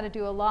 but you've got to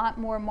do a lot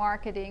more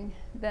marketing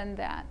than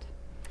that.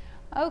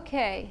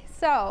 Okay,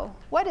 so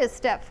what is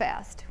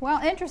StepFast?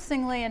 Well,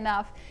 interestingly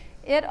enough,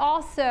 it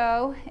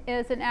also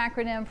is an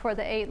acronym for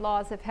the 8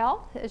 laws of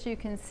health, as you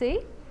can see.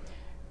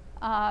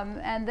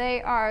 And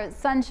they are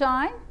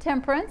sunshine,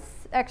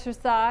 temperance,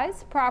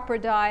 exercise, proper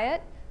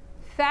diet,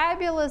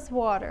 fabulous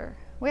water.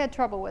 We had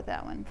trouble with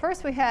that one.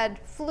 First we had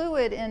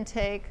fluid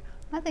intake.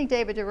 I think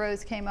David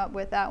DeRose came up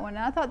with that one.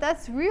 And I thought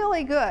that's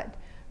really good.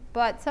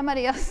 But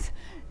somebody else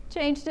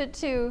changed it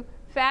to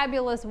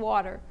fabulous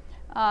water.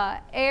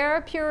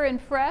 Air, pure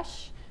and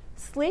fresh,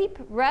 sleep,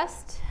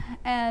 rest,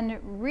 and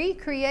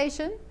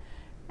recreation,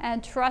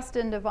 and trust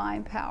in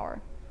divine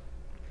power.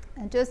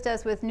 And just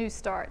as with New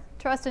Start,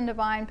 trust in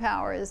divine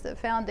power is the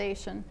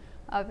foundation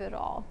of it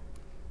all.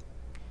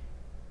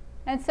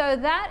 And so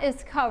that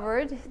is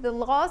covered. The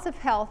laws of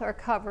health are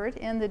covered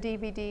in the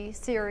DVD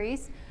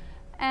series.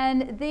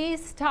 And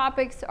these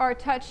topics are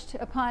touched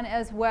upon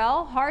as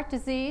well: heart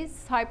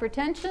disease,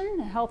 hypertension,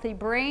 a healthy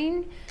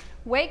brain,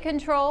 weight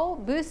control,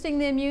 boosting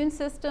the immune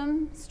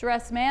system,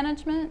 stress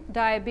management,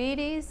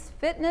 diabetes,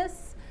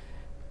 fitness,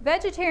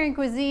 vegetarian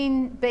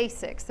cuisine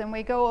basics. And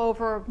we go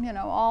over,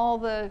 all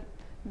the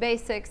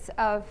basics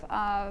of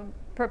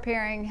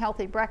preparing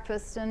healthy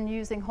breakfast and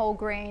using whole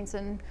grains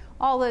and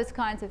all those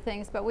kinds of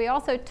things. But we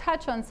also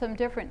touch on some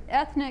different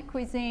ethnic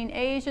cuisine: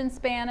 Asian,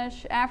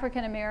 Spanish,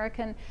 African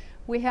American.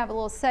 We have a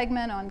little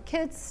segment on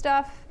kids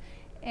stuff,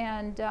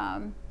 and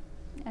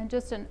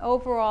just an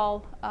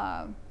overall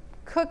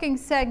cooking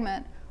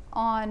segment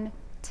on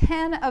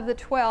 10 of the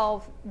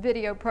 12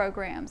 video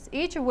programs,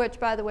 each of which,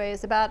 by the way,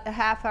 is about a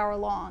half hour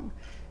long.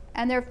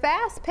 And they're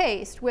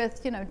fast-paced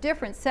with,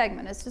 different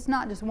segments. It's just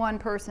not just one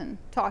person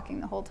talking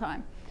the whole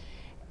time.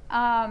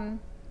 One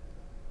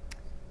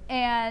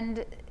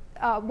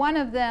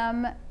of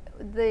them,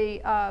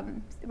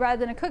 rather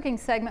than a cooking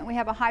segment, we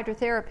have a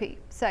hydrotherapy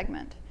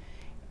segment.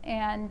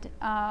 And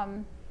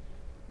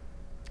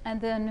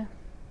then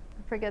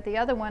I forget the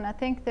other one. I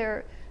think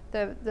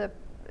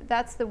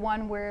that's the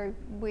one where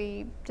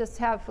we just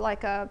have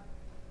like a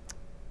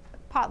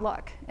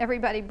potluck.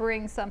 Everybody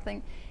brings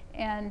something,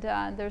 and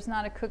there's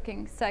not a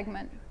cooking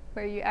segment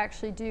where you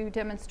actually do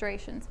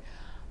demonstrations.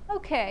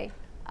 Okay,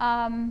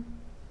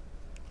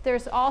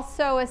 there's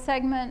also a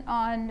segment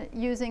on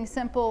using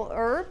simple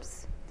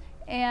herbs,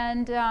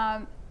 and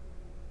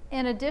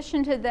in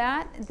addition to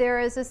that, there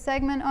is a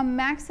segment on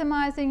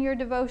maximizing your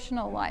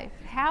devotional life,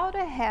 how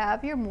to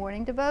have your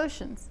morning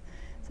devotions.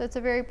 So it's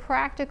a very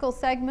practical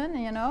segment,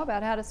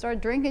 about how to start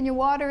drinking your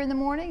water in the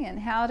morning, and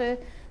how to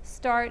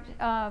start,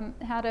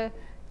 how to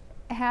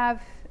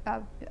have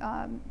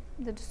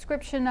the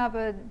description of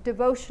a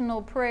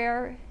devotional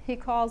prayer, he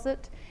calls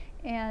it,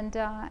 and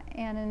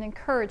an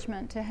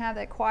encouragement to have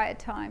that quiet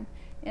time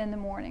in the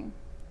morning.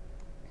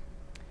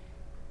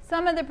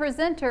 Some of the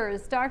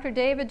presenters: Dr.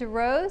 David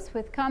DeRose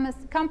with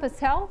Compass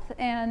Health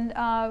and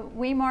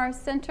Weimar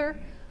Center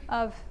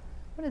of,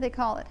 what do they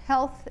call it?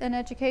 Health and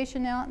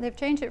Education now. They've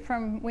changed it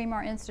from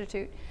Weimar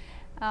Institute.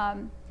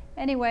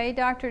 Anyway,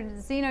 Dr.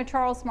 Zeno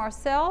Charles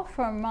Marcel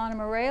from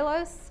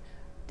Montemorelos,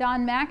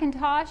 Don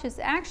McIntosh is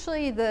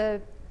actually the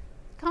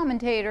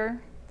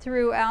commentator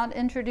throughout,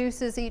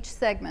 introduces each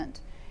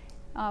segment,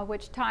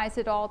 which ties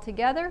it all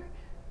together.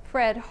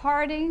 Fred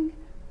Harding,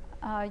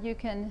 you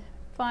can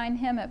find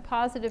him at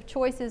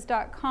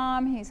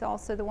positivechoices.com. He's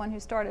also the one who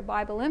started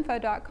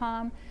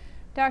BibleInfo.com.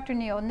 Dr.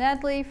 Neil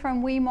Nedley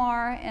from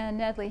Weimar and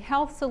Nedley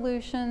Health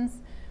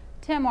Solutions.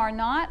 Tim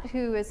Arnott,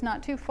 who is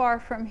not too far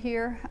from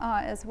here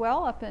as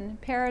well, up in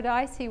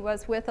Paradise. He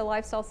was with the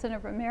Lifestyle Center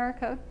of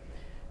America.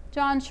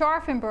 John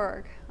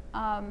Scharfenberg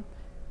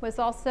was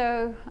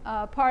also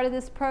part of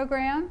this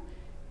program.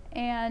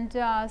 And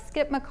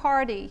Skip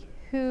McCarty,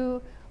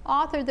 who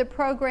authored the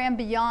program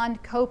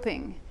Beyond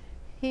Coping.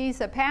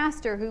 He's a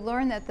pastor who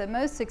learned that the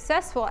most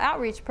successful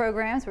outreach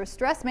programs were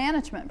stress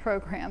management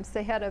programs.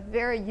 They had a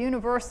very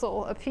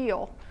universal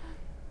appeal.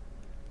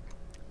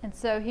 And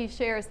so he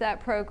shares that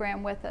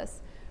program with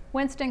us.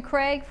 Winston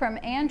Craig from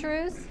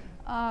Andrews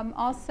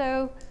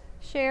also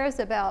shares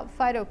about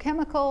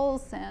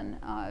phytochemicals and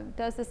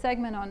does a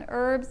segment on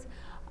herbs.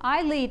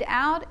 I lead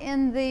out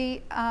in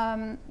the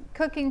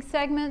cooking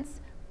segments,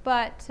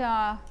 but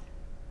I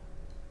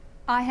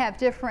have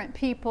different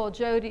people.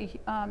 Jody,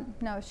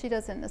 no, she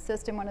doesn't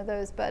assist in one of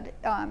those, but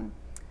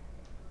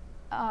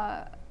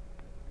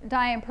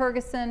Diane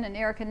Ferguson and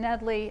Erica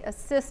Nedley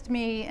assist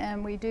me,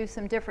 and we do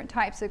some different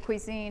types of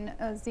cuisine,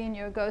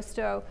 Xenia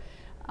Agosto.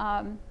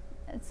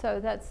 So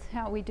that's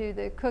how we do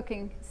the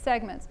cooking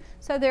segments.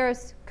 So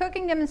there's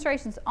cooking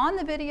demonstrations on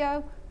the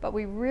video, but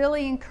we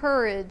really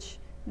encourage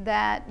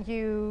that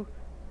you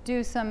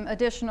do some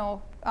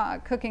additional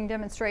cooking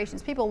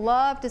demonstrations. People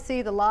love to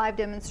see the live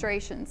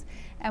demonstrations.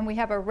 And we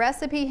have a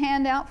recipe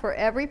handout for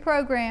every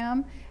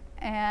program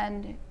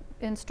and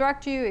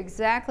instruct you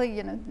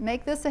exactly,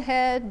 make this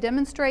ahead,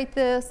 demonstrate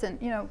this, and,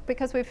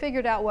 because we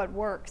figured out what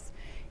works.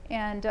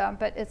 And,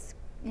 but it's,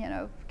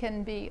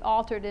 can be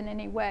altered in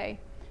any way.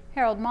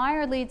 Harold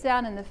Meyer leads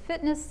out in the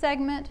fitness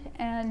segment,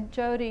 and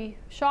Jody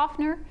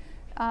Schaffner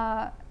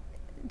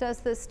does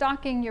the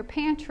stocking your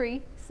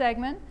pantry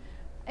segment.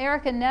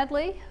 Erica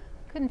Nedley,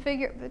 couldn't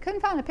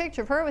find a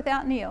picture of her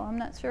without Neil. I'm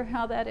not sure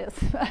how that is.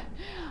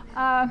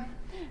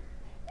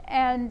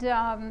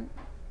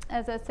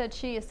 As I said,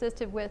 she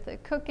assisted with the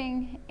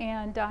cooking,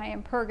 and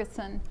Diane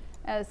Ferguson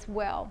as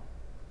well.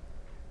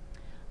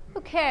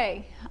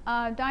 Okay,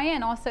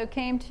 Diane also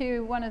came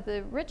to one of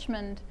the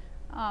Richmond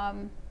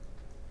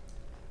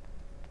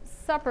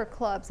supper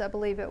clubs, I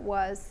believe it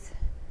was.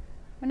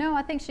 No,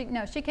 I think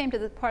she came to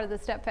the part of the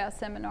Step Fast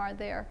seminar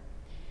there.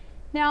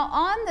 Now,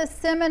 on the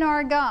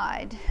seminar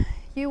guide,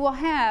 you will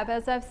have,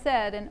 as I've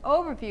said, an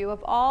overview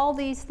of all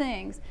these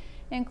things,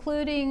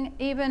 including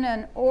even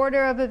an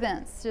order of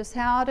events, just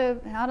how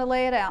to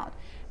lay it out.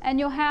 And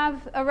you'll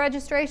have a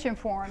registration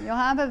form, you'll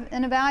have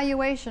an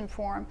evaluation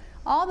form,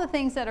 all the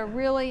things that are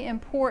really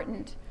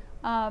important.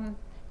 In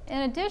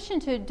addition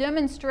to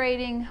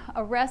demonstrating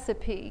a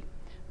recipe,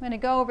 I'm going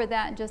to go over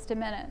that in just a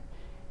minute.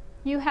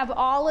 You have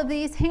all of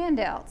these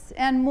handouts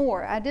and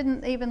more. I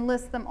didn't even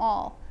list them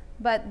all,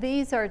 but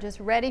these are just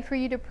ready for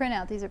you to print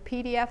out. These are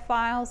PDF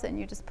files, and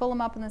you just pull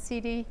them up on the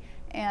CD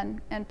and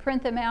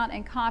print them out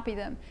and copy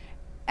them.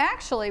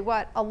 Actually,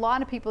 what a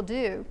lot of people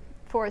do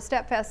for a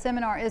Step Fast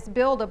seminar is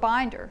build a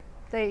binder.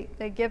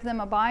 They give them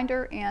a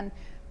binder and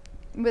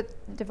with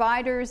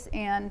dividers,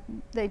 and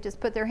they just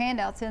put their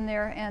handouts in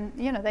there, and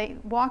they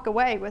walk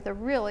away with a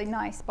really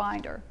nice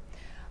binder.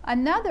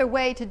 Another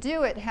way to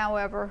do it,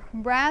 however,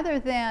 rather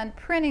than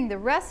printing the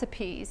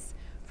recipes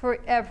for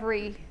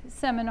every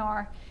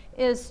seminar,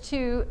 is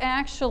to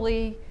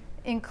actually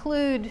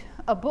include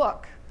a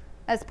book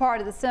as part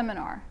of the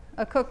seminar,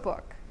 a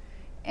cookbook.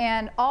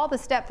 And all the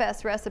Step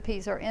Fast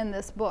recipes are in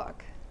this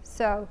book.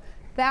 So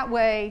that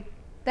way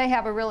they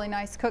have a really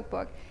nice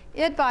cookbook.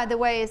 It, by the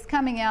way, is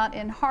coming out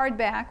in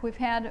hardback. We've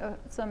had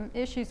some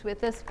issues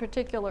with this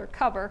particular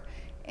cover,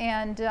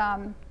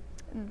 and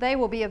they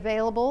will be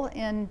available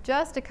in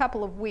just a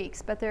couple of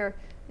weeks, but they're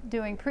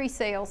doing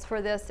pre-sales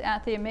for this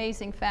at the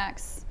Amazing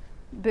Facts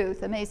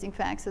booth. Amazing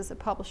Facts is a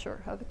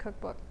publisher of the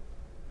cookbook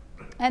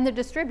and the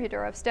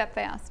distributor of Step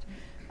Fast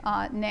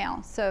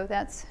now, so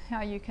that's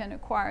how you can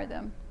acquire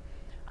them.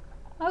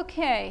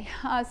 Okay,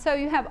 so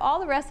you have all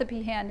the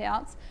recipe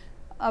handouts,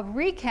 a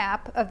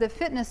recap of the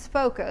fitness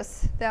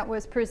focus that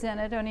was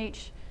presented on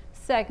each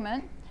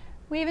segment.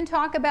 We even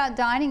talk about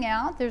dining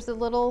out. There's a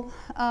little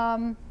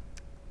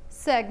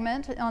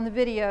segment on the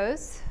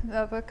videos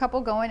of a couple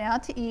going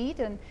out to eat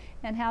and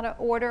how to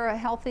order a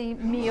healthy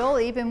meal,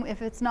 even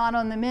if it's not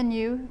on the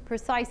menu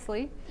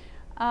precisely.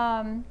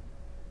 A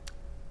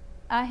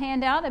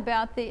handout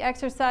about the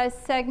exercise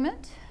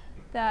segment,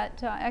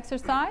 that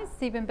exercise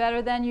is even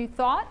better than you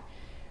thought.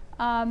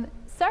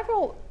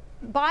 Several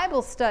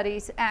Bible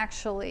studies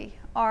actually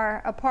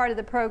are a part of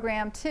the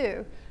program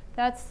too.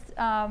 That's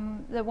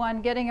the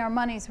one, Getting Our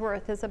Money's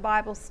Worth, is a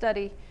Bible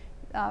study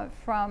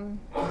from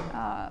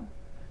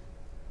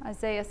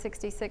Isaiah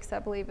 66, I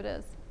believe it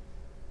is.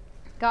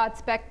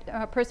 God's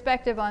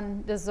perspective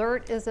on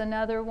dessert is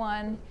another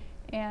one,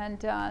 and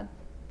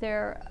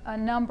there are a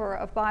number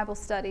of Bible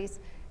studies.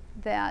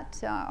 that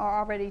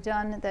are already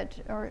done that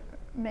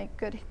make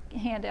good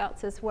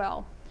handouts as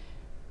well.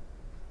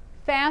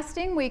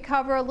 Fasting, we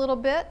cover a little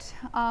bit.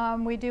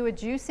 We do a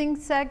juicing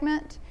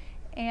segment,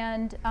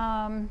 and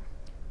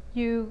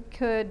you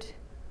could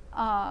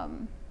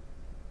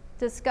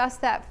discuss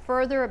that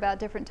further about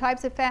different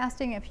types of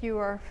fasting if you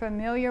are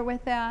familiar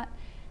with that.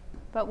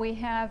 But we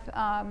have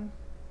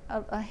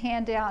a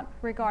handout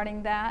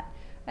regarding that,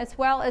 as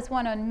well as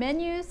one on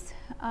menus.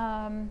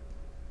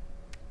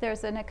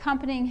 There's an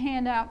accompanying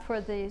handout for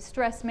the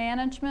stress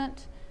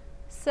management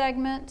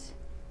segment,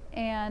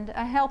 and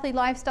a healthy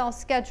lifestyle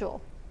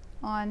schedule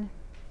on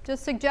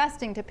just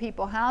suggesting to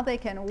people how they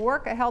can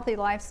work a healthy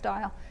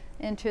lifestyle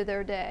into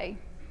their day.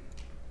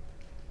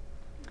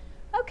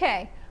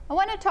 Okay, I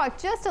want to talk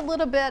just a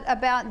little bit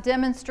about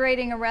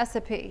demonstrating a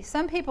recipe.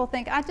 Some people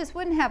think, I just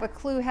wouldn't have a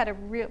clue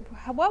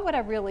what would I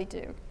really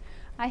do?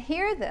 I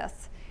hear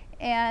this,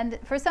 and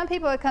for some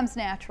people it comes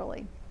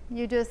naturally.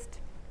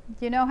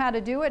 You know how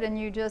to do it, and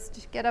you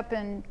just get up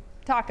and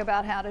talk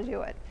about how to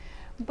do it.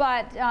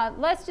 But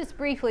let's just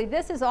briefly,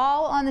 this is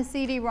all on the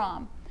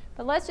CD-ROM,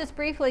 but let's just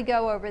briefly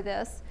go over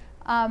this.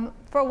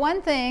 For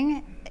one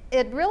thing,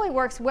 it really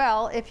works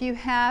well if you're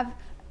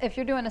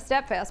doing a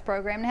StepFast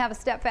program and have a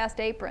StepFast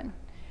apron.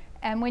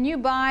 And when you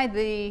buy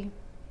the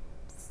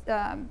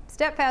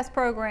StepFast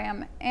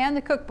program and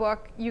the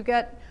cookbook, you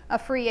get a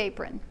free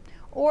apron.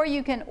 Or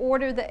you can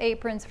order the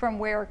aprons from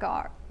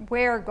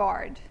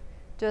WearGuard.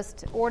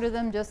 Just order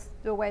them just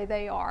the way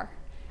they are.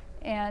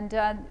 And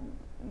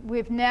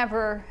we've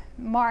never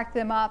marked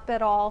them up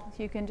at all.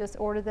 You can just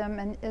order them,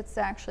 and it's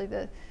actually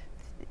the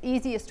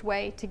easiest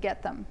way to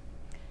get them.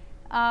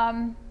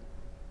 And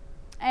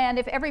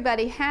if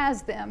everybody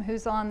has them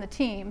who's on the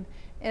team,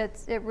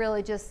 it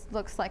really just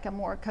looks like a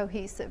more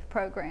cohesive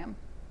program.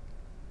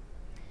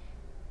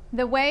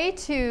 The way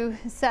to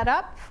set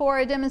up for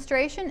a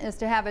demonstration is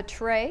to have a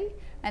tray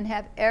and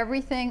have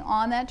everything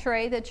on that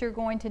tray that you're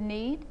going to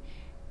need.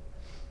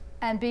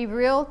 And be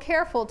real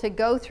careful to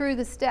go through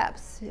the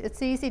steps.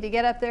 It's easy to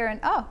get up there and,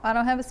 oh, I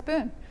don't have a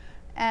spoon.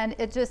 And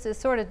it just is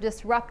sort of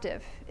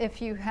disruptive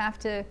if you have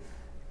to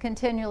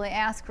continually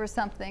ask for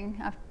something.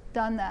 I've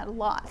done that a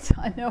lot, so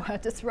I know how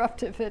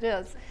disruptive it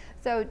is.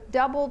 So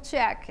double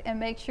check and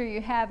make sure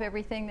you have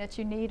everything that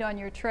you need on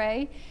your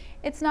tray.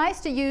 It's nice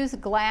to use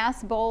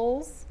glass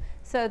bowls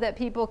so that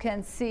people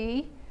can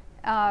see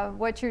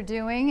what you're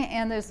doing,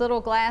 and there's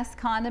little glass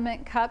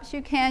condiment cups.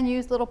 You can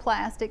use little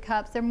plastic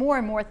cups. There are more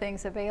and more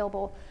things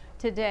available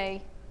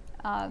today,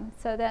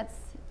 so that's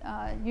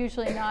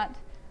usually not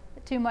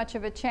too much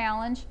of a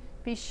challenge.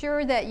 Be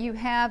sure that you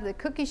have the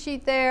cookie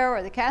sheet there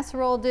or the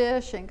casserole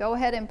dish, and go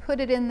ahead and put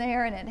it in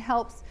there, and it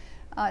helps.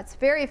 It's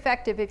very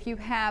effective if you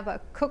have a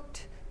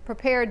cooked,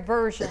 prepared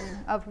version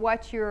of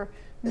what you're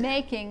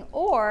making,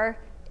 or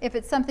if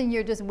it's something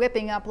you're just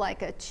whipping up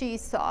like a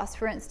cheese sauce,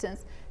 for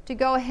instance, to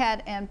go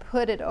ahead and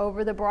put it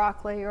over the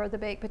broccoli or the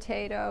baked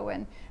potato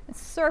and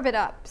serve it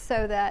up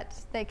so that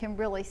they can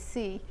really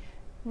see,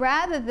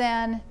 rather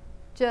than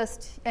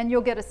just, and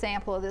you'll get a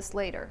sample of this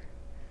later,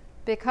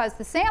 because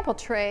the sample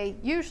tray,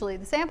 usually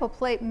the sample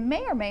plate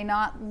may or may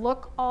not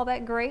look all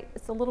that great.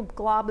 It's a little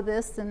glob of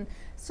this, and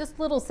it's just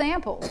little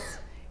samples,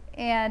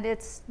 and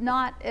it's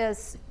not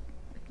as,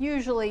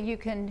 usually you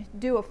can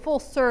do a full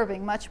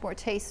serving much more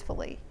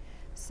tastefully.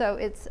 So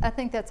I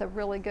think that's a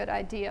really good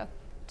idea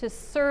to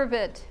serve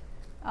it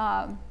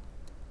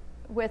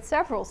with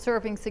several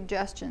serving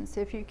suggestions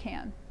if you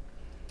can.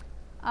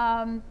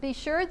 Be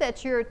sure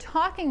that you're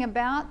talking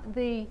about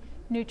the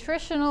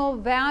nutritional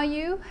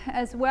value,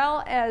 as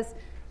well as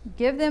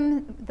give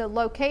them the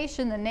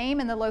location, the name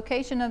and the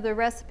location of the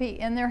recipe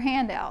in their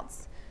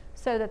handouts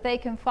so that they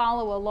can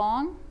follow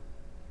along.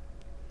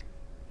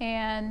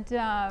 And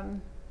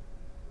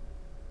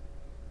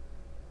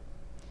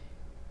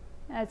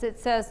as it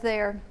says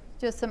there,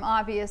 just some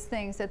obvious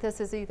things, that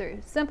this is either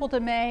simple to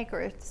make,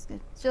 or it's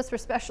just for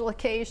special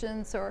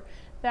occasions, or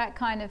that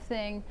kind of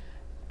thing.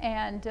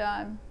 And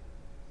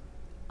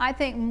I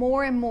think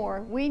more and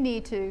more we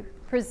need to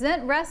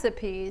present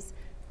recipes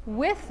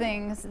with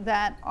things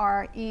that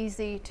are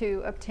easy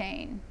to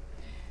obtain.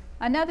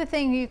 Another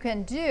thing you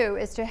can do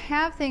is to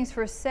have things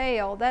for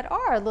sale that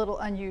are a little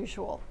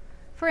unusual.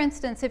 For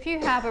instance, if you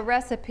have a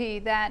recipe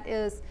that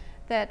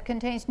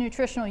contains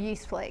nutritional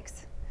yeast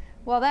flakes,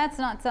 well, that's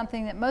not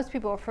something that most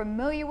people are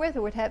familiar with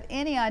or would have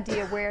any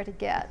idea where to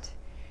get.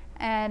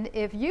 And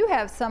if you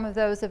have some of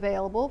those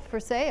available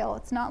for sale,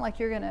 it's not like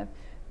you're going to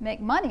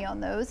make money on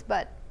those,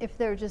 but if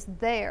they're just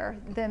there,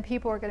 then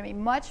people are going to be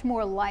much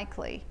more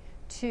likely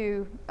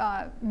to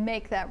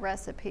make that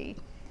recipe.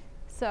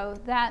 So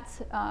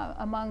that's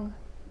among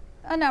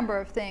a number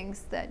of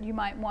things that you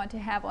might want to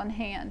have on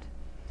hand.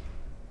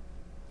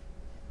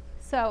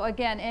 So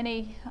again,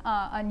 any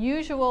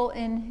unusual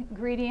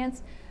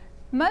ingredients.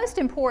 Most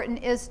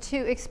important is to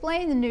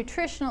explain the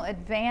nutritional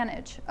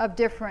advantage of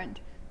different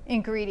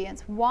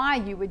ingredients, why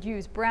you would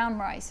use brown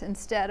rice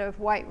instead of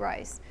white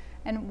rice,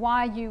 and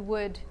why you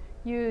would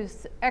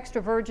use extra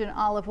virgin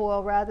olive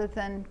oil rather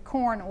than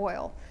corn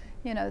oil.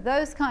 you know,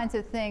 those kinds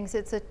of things.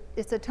 It's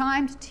a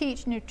time to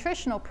teach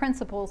nutritional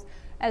principles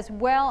as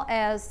well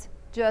as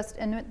just,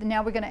 and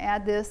now we're going to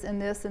add this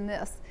and this and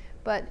this,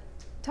 but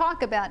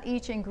talk about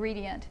each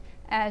ingredient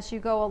as you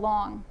go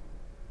along.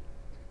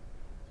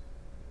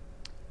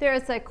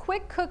 There's a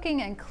quick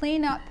cooking and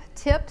cleanup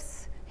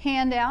tips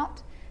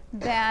handout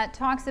that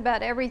talks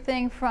about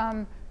everything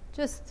from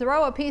just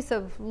throw a piece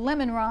of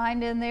lemon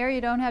rind in there.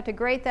 You don't have to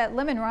grate that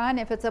lemon rind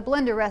if it's a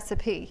blender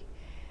recipe.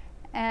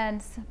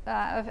 And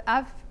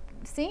I've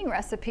seen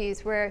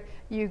recipes where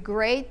you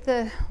grate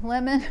the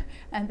lemon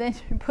and then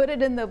you put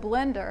it in the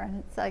blender,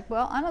 and it's like,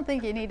 well, I don't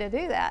think you need to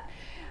do that.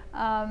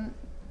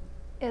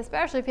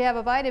 Especially if you have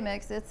a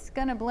Vitamix, it's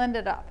going to blend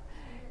it up.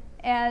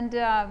 And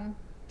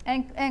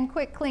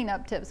quick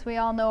cleanup tips. We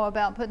all know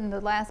about putting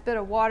the last bit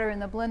of water in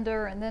the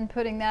blender and then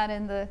putting that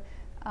in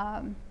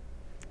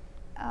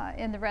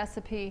the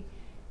recipe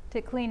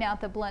to clean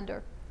out the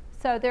blender.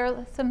 So there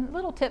are some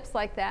little tips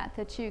like that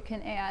that you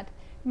can add.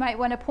 You might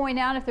want to point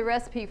out if the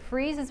recipe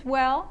freezes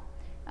well,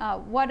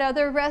 what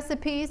other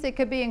recipes it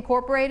could be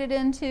incorporated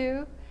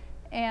into,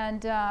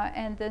 and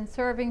then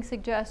serving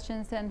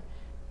suggestions, and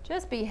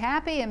just be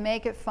happy and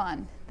make it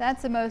fun.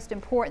 That's the most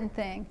important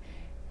thing.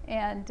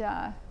 And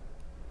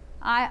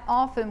I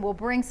often will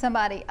bring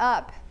somebody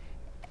up,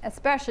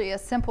 especially a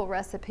simple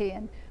recipe,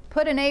 and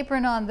put an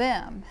apron on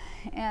them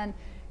and,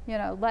 you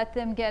know, let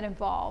them get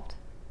involved.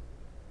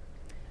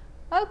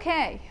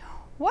 Okay,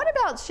 what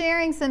about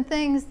sharing some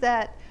things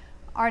that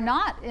are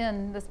not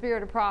in the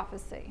spirit of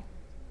prophecy?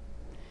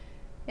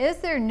 Is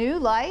there new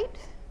light?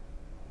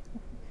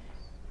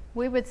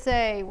 We would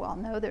say, well,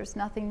 no, there's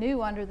nothing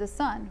new under the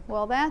sun.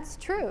 Well, that's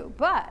true,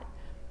 but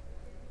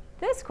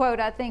this quote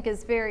I think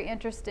is very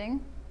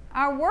interesting.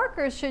 Our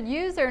workers should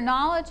use their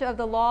knowledge of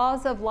the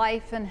laws of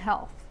life and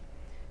health.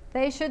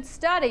 They should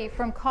study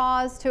from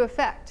cause to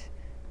effect,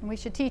 and we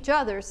should teach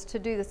others to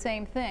do the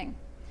same thing.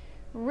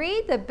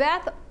 Read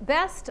the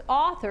best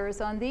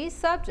authors on these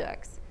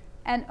subjects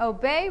and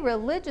obey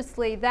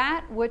religiously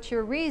that which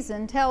your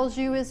reason tells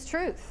you is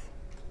truth.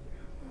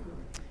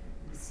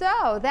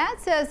 So that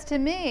says to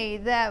me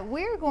that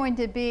we're going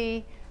to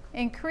be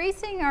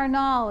increasing our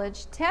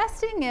knowledge,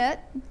 testing it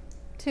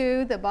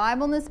to the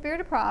Bible and the spirit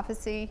of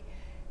prophecy,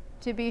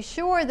 to be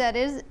sure that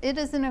it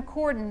is in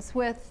accordance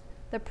with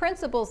the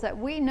principles that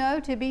we know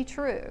to be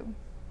true.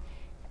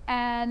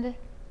 And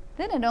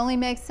then it only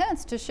makes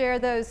sense to share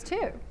those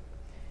too.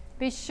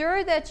 Be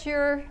sure that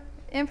your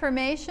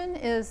information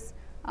is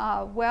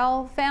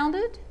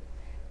well-founded.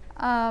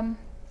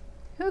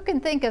 Who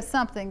can think of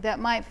something that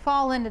might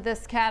fall into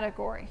this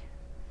category?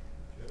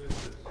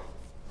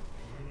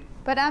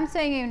 But I'm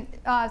saying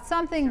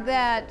something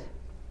that,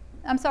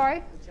 I'm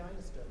sorry? The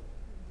China study.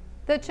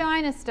 The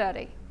China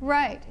study,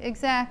 right,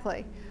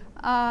 exactly.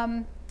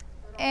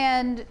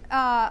 And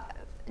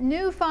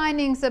new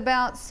findings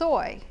about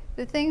soy,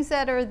 the things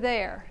that are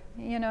there.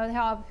 You know,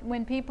 how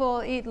when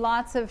people eat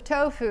lots of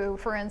tofu,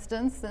 for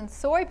instance, and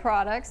soy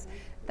products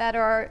that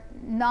are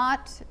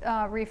not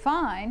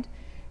refined,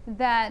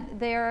 that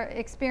they're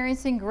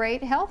experiencing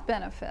great health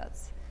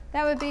benefits.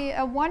 That would be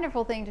a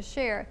wonderful thing to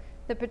share,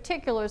 the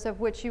particulars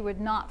of which you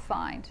would not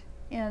find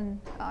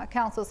in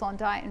councils on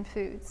diet and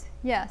foods.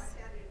 Yes?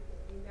 I found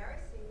it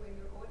embarrassing when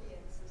your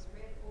audience is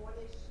Red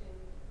Ornish and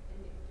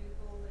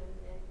McDougall and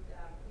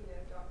you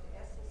know, Dr.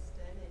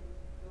 Esselstyn, and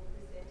you're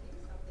presenting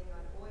something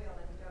on oil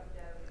and don't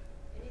know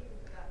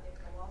anything about their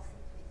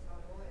philosophies on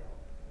oil.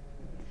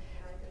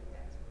 And I think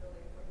that's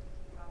really important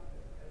to keep up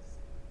with those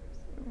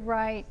speakers.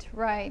 Right,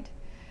 right.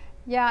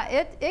 Yeah,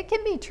 it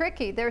can be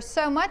tricky. There's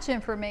so much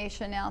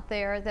information out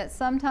there that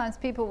sometimes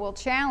people will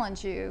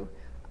challenge you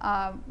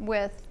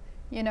with,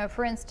 you know,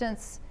 for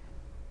instance,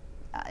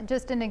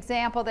 just an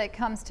example that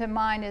comes to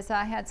mind is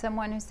I had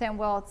someone who's saying,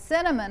 well,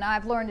 cinnamon,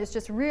 I've learned, is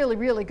just really,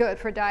 really good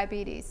for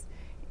diabetes.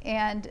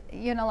 And,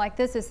 you know, like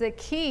this is the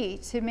key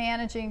to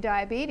managing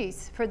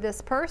diabetes for this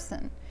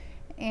person.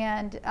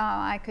 And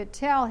I could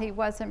tell he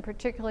wasn't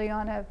particularly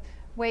on a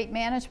weight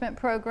management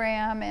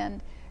program,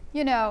 and,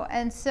 you know,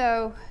 and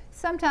so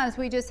sometimes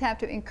we just have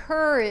to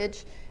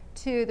encourage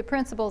to the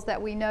principles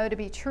that we know to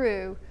be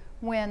true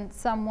when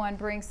someone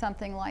brings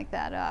something like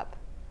that up.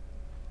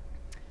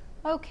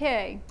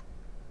 Okay.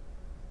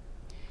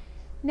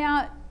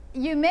 Now,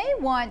 you may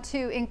want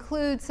to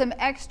include some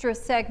extra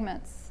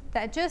segments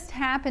that just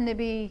happen to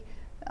be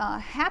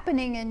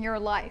happening in your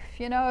life.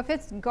 You know, if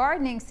it's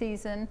gardening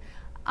season,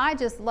 I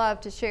just love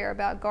to share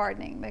about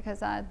gardening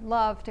because I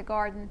love to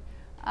garden.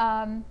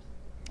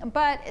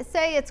 But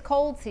say it's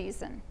cold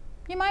season.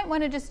 You might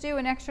want to just do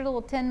an extra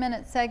little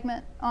 10-minute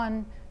segment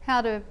on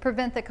how to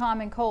prevent the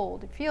common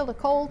cold. If you feel the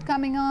cold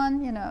coming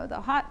on, you know, the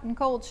hot and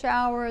cold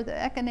shower, the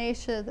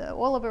echinacea, the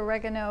oil of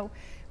oregano,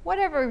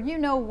 whatever you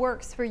know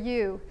works for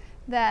you,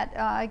 that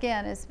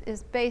again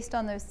is based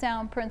on those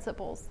sound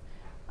principles.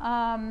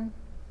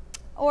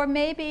 Or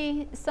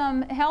maybe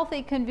some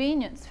healthy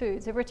convenience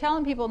foods. If we're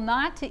telling people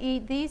not to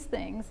eat these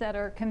things that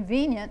are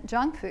convenient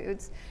junk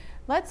foods,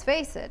 let's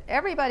face it,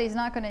 everybody's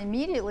not going to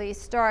immediately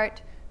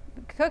start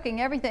cooking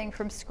everything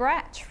from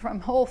scratch from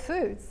Whole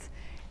Foods.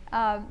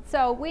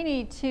 So we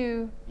need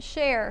to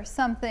share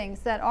some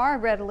things that are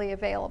readily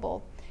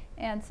available.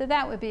 And so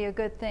that would be a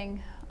good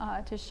thing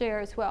to share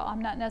as well.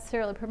 I'm not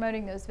necessarily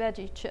promoting those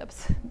veggie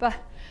chips, but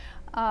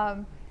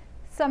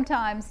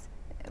sometimes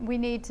we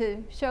need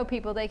to show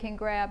people they can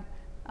grab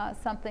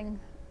something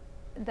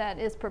that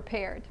is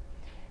prepared.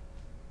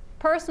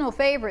 Personal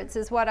favorites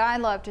is what I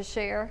love to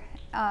share.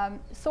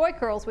 Soy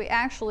curls we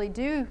actually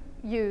do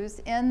use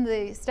in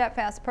the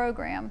StepFast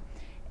program,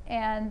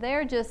 and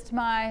they're just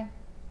my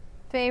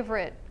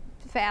favorite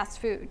fast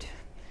food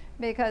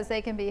because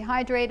they can be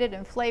hydrated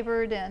and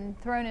flavored and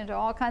thrown into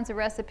all kinds of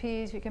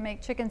recipes. You can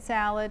make chicken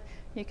salad,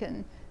 you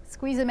can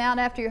squeeze them out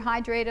after you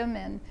hydrate them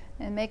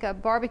and make a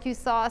barbecue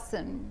sauce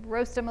and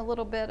roast them a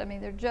little bit. I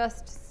mean, they're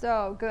just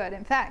so good.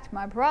 In fact,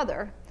 my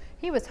brother,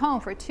 he was home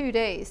for 2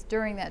 days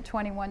during that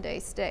 21-day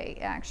stay,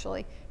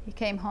 actually. He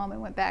came home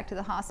and went back to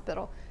the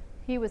hospital.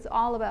 He was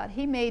all about,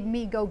 he made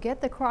me go get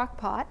the crock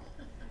pot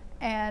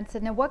and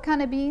said, now what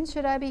kind of beans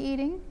should I be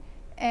eating?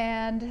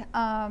 And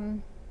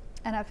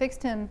I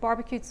fixed him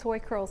barbecued soy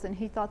curls, and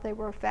he thought they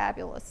were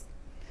fabulous.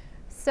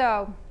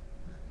 So,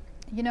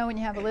 you know when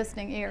you have a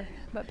listening ear,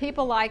 but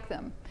people like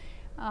them.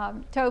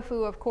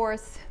 Tofu, of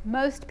course,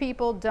 most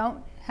people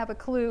don't have a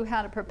clue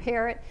how to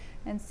prepare it,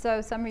 and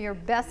so some of your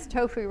best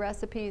tofu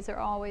recipes are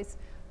always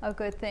a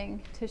good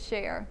thing to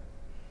share.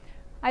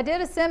 I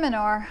did a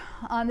seminar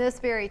on this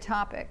very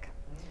topic,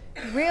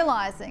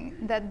 realizing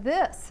that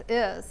this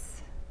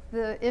is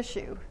the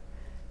issue,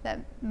 that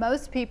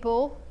most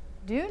people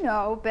do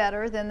know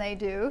better than they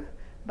do,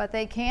 but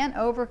they can't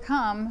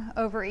overcome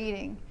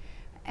overeating.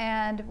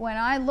 And when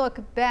I look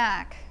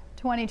back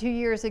 22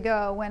 years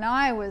ago when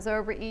I was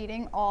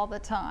overeating all the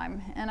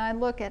time, and I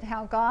look at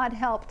how God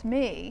helped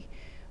me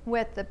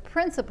with the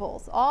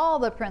principles, all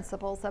the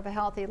principles of a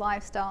healthy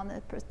lifestyle, and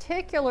the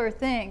particular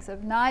things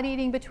of not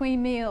eating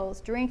between meals,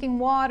 drinking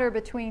water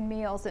between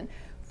meals, and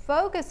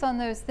focus on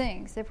those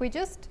things. If we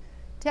just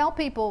tell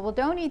people, well,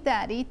 don't eat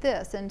that, eat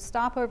this, and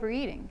stop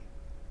overeating,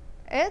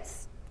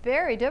 it's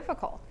very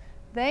difficult.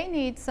 They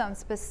need some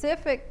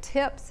specific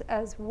tips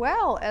as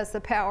well as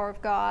the power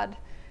of God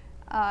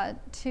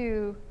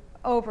to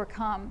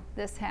overcome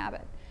this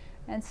habit.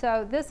 And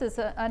so this is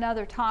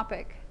another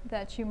topic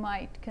that you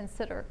might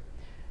consider.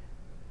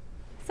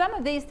 Some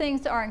of these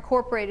things are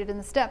incorporated in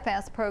the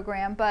StepFast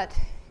program, but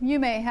you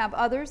may have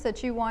others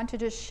that you want to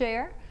just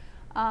share.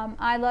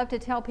 I love to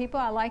tell people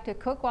I like to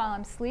cook while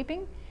I'm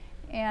sleeping,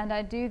 and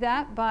I do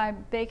that by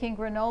baking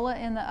granola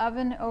in the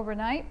oven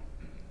overnight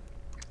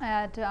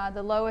at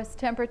the lowest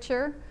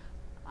temperature.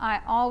 I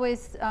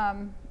always,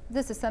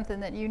 this is something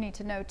that you need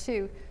to know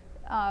too,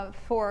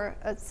 for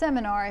a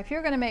seminar, if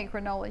you're going to make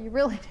granola, you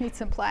really need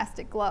some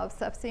plastic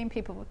gloves. I've seen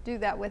people do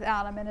that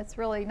without them, and it's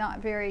really not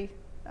very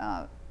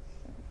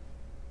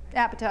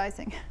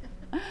appetizing.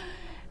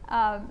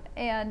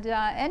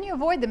 And you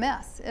avoid the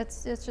mess.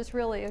 It's just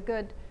really a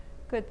good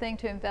thing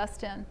to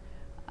invest in.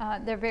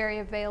 They're very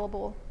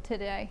available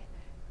today.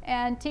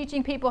 And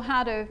teaching people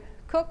how to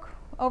cook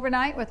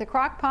overnight with a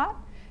crock pot,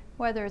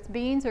 whether it's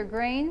beans or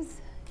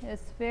grains,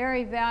 is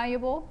very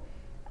valuable.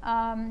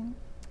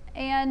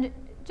 And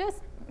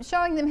just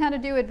showing them how to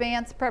do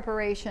advanced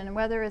preparation,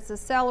 whether it's a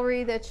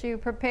celery that you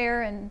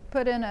prepare and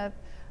put in a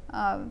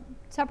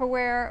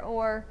Tupperware,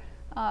 or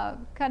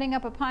cutting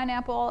up a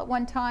pineapple all at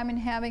one time and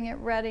having it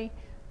ready,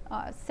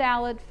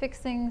 salad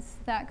fixings,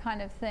 that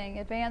kind of thing.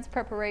 Advanced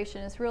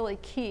preparation is really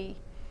key.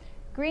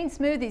 Green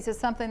smoothies is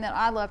something that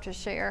I love to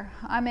share.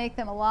 I make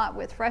them a lot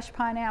with fresh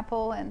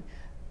pineapple and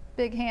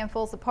big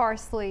handfuls of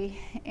parsley,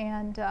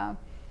 and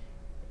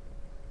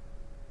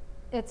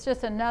it's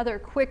just another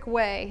quick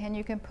way, and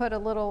you can put a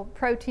little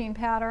protein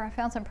powder. I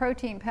found some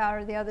protein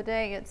powder the other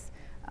day. It's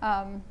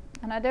and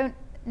I don't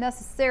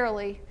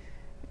necessarily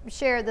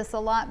share this a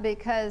lot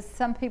because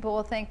some people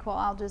will think, well,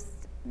 I'll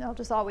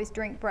just always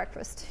drink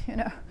breakfast, you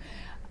know.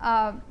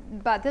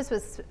 But this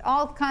was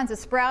all kinds of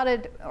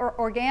sprouted or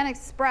organic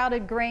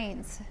sprouted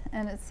grains,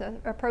 and it's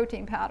a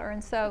protein powder,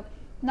 and so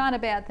not a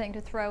bad thing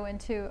to throw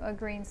into a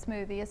green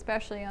smoothie,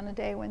 especially on a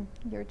day when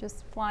you're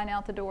just flying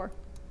out the door.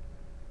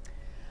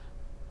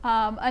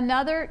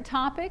 Another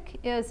topic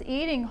is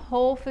eating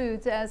whole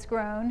foods as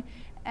grown,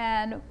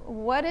 and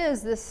what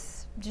is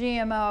this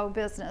GMO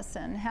business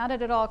and how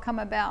did it all come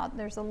about?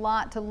 There's a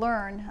lot to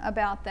learn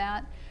about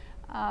that.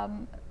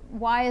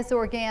 Why is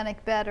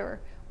organic better?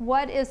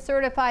 What is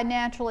certified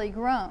naturally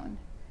grown?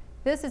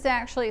 This is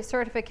actually a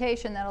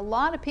certification that a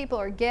lot of people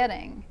are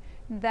getting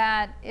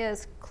that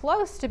is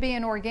close to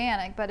being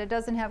organic, but it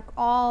doesn't have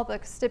all the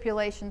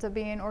stipulations of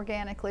being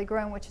organically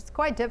grown, which is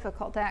quite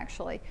difficult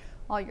actually.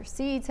 All your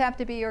seeds have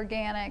to be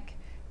organic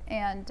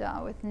and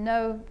with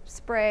no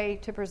spray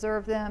to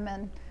preserve them,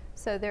 and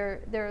so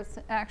there's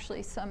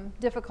actually some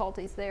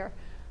difficulties there.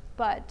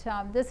 But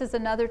this is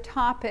another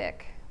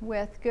topic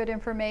with good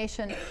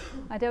information.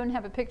 I don't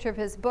have a picture of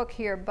his book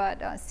here,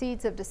 but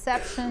Seeds of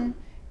Deception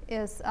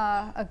is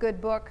a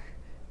good book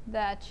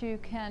that you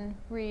can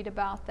read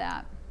about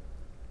that.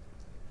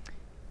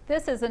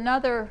 This is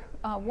another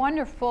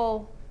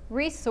wonderful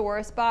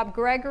resource. Bob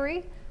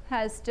Gregory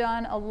has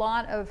done a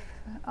lot of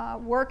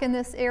work in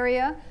this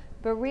area.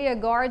 Berea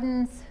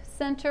Gardens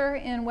Center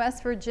in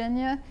West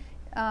Virginia,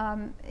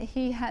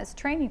 he has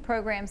training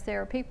programs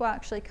there. People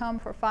actually come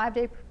for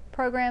 5-day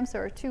programs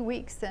or 2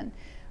 weeks and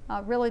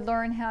really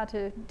learn how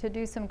to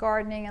do some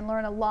gardening and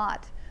learn a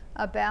lot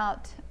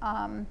about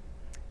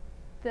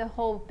the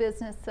whole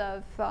business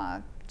of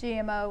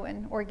GMO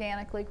and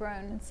organically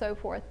grown and so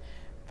forth.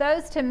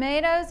 Those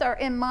tomatoes are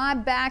in my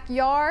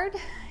backyard,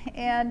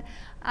 and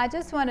I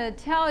just want to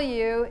tell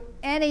you,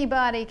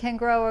 anybody can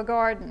grow a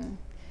garden.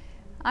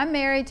 I'm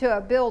married to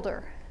a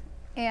builder,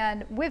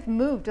 and we've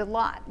moved a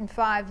lot in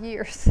 5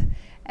 years,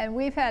 and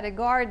we've had a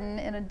garden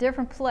in a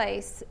different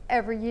place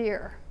every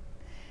year.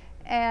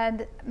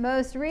 And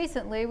most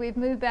recently, we've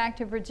moved back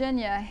to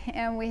Virginia,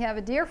 and we have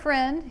a dear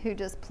friend who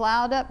just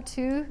plowed up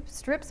 2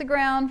 strips of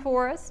ground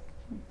for us,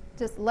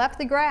 just left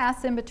the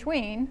grass in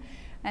between,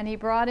 and he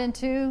brought in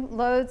 2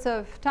 loads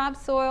of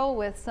topsoil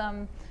with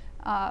some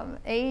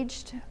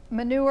aged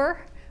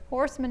manure,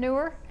 horse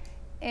manure,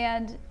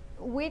 and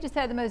we just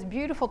had the most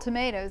beautiful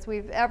tomatoes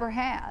we've ever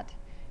had.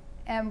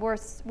 And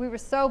we were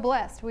so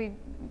blessed.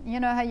 You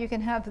know how you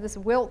can have this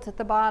wilt at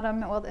the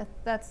bottom? Well,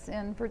 that's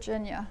in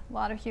Virginia, a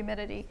lot of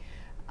humidity.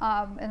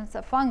 And it's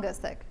a fungus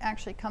that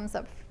actually comes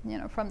up,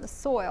 from the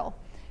soil.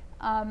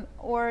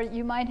 Or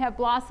you might have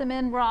blossom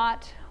end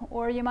rot,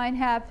 or you might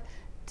have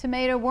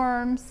tomato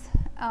worms.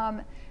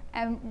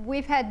 And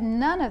we've had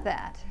none of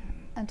that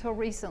until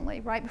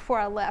recently. Right before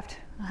I left,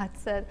 I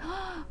said,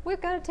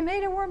 we've got a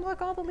tomato worm,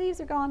 look, all the leaves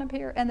are gone up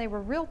here. And they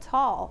were real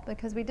tall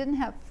because we didn't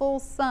have full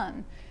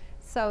sun.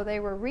 So they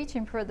were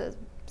reaching for the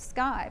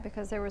sky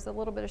because there was a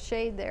little bit of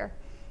shade there.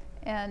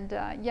 And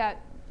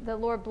yet the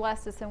Lord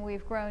blessed us, and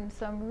we've grown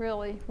some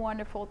really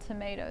wonderful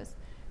tomatoes.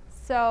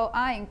 So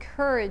I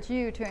encourage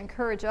you to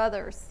encourage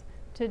others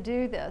to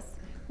do this.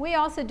 We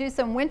also do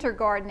some winter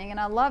gardening, and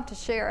I love to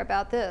share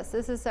about this.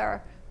 This is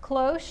our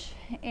cloche,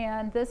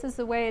 and this is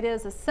the way it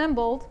is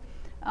assembled.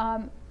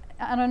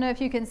 I don't know if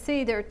you can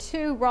see, there are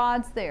 2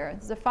 rods there.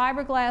 There's a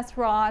fiberglass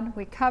rod.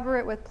 We cover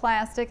it with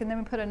plastic, and then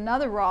we put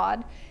another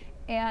rod.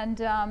 And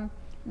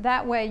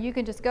that way you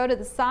can just go to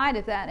the side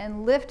of that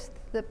and lift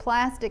the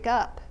plastic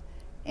up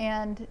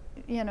and,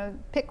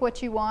 pick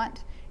what you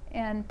want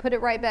and put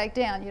it right back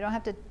down. You don't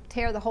have to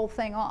tear the whole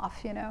thing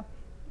off,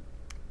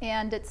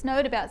 And it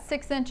snowed about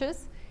 6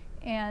 inches,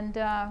 and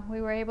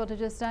we were able to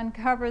just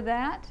uncover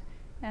that.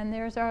 And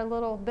there's our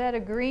little bed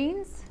of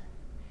greens.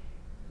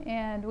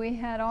 And we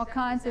had all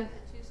kinds of...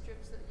 the 2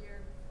 strips that your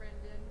friend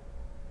did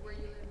where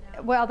you live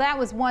now? Well, that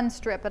was 1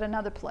 strip at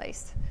another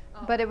place.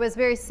 Oh. But it was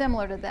very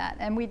similar to that,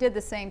 and we did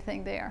the same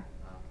thing there.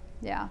 Oh.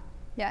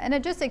 Yeah, and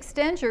it just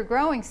extends your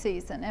growing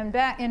season. And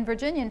back in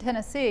Virginia and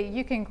Tennessee,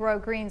 you can grow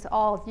greens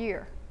all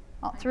year,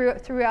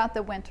 throughout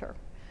the winter,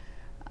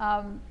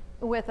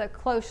 with a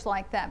cloche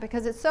like that,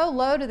 because it's so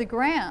low to the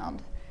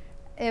ground.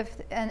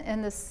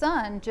 And the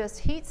sun just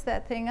heats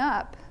that thing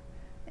up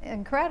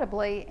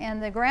incredibly,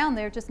 and the ground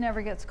there just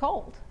never gets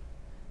cold.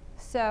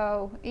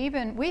 So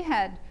even we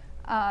had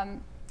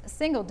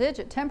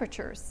single-digit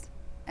temperatures,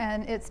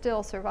 and it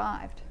still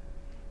survived.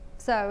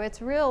 So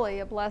it's really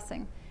a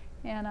blessing,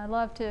 and I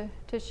love to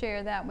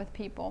share that with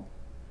people.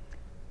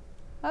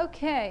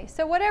 Okay,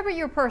 so whatever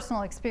your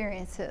personal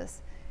experience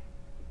is,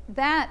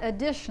 that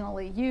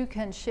additionally you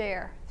can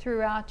share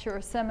throughout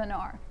your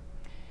seminar.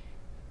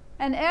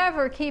 And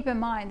ever keep in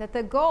mind that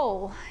the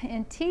goal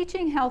in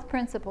teaching health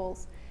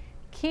principles,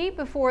 keep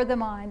before the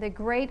mind the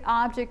great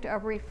object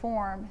of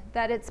reform,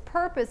 that its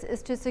purpose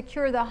is to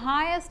secure the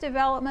highest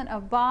development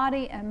of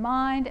body and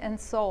mind and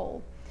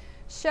soul.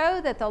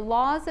 Show that the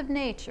laws of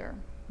nature,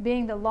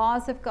 being the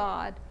laws of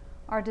God,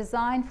 are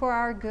designed for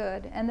our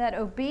good, and that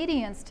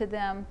obedience to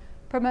them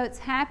promotes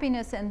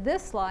happiness in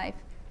this life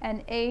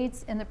and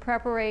aids in the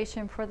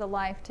preparation for the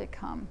life to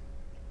come.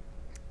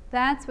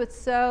 That's what's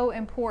so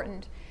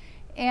important.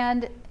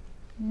 And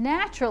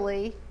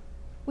naturally,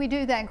 we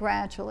do that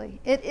gradually.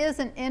 It is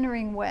an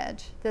entering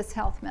wedge, this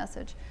health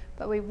message,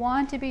 but we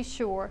want to be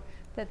sure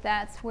that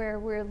that's where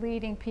we're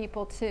leading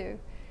people to.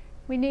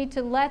 We need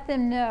to let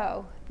them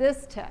know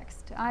this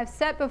text. I've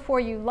set before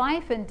you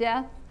life and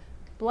death,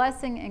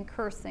 blessing and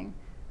cursing.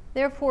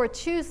 Therefore,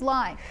 choose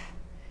life.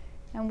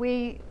 And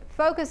we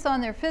focus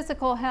on their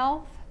physical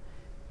health,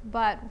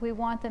 but we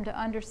want them to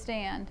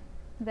understand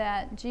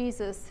that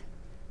Jesus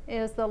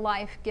is the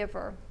life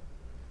giver.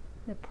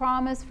 The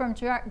promise from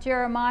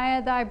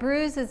Jeremiah, thy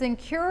bruise is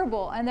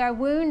incurable and thy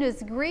wound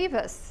is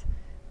grievous.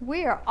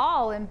 We are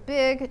all in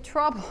big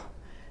trouble.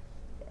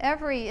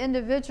 Every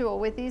individual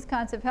with these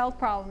kinds of health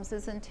problems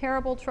is in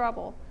terrible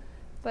trouble.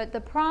 But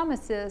the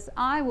promise is,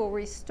 I will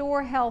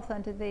restore health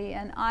unto thee,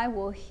 and I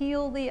will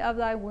heal thee of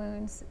thy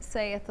wounds,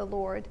 saith the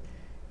Lord.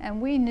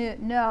 And we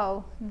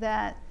know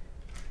that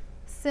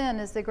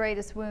sin is the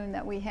greatest wound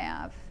that we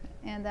have,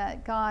 and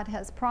that God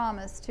has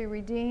promised to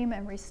redeem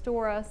and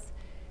restore us,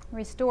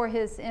 restore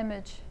his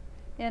image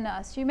in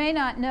us. You may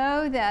not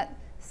know that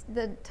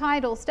the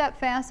title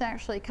Steadfast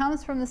actually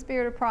comes from the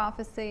Spirit of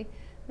Prophecy.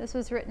 This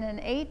was written in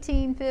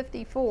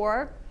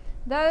 1854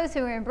 Those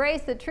who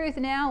embrace the truth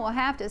now will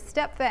have to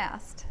step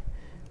fast.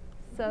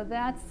 So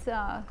that's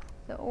the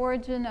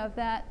origin of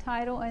that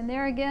title. And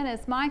there again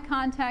is my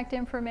contact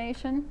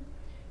information.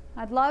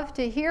 I'd love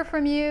to hear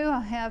from you.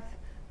 I have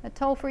a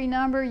toll-free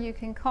number you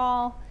can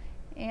call,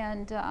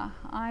 and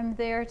I'm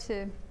there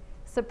to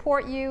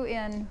support you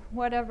in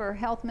whatever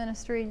health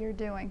ministry you're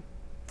doing.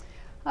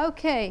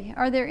 Okay,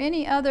 are there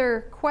any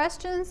other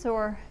questions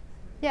or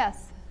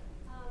yes?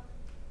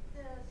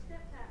 The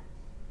StepFast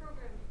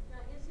program,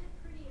 is it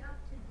pretty up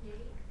to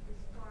date as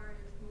far as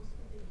most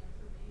of the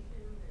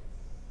information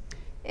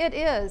that's? It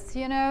is.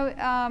 You know,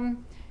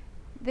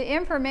 the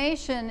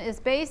information is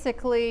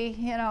basically,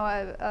 you know,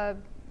 a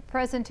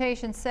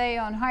presentation, say,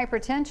 on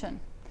hypertension,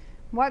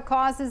 what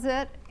causes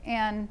it,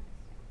 and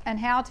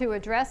how to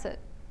address it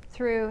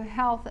through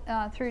health,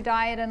 through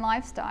diet and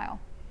lifestyle.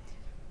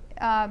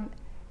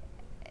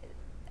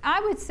 I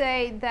would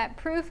say that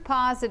Proof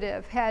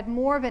Positive had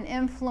more of an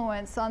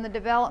influence on the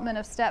development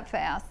of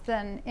StepFast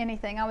than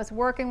anything. I was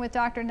working with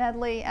Dr.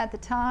 Nedley at the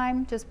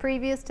time, just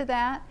previous to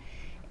that,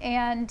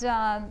 and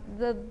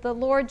the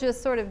Lord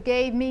just sort of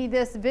gave me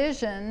this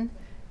vision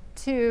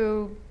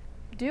to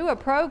do a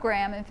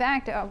program. In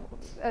fact,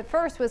 at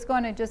first was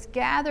going to just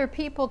gather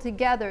people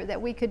together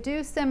that we could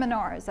do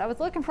seminars. I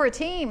was looking for a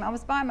team. I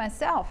was by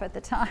myself at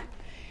the time.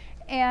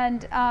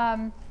 And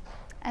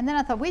then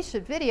I thought we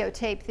should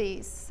videotape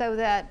these so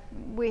that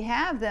we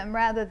have them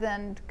rather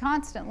than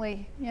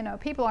constantly, you know,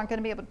 people aren't going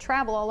to be able to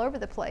travel all over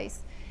the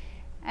place.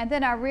 And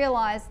then I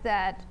realized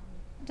that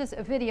just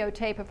a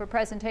videotape of a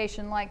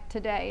presentation like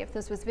today, if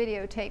this was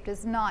videotaped,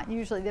 is not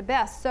usually the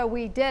best. So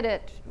we did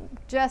it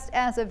just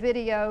as a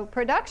video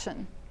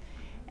production.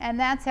 And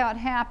that's how it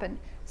happened.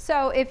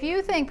 So if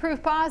you think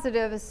Proof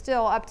Positive is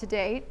still up to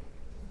date,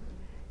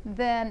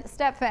 then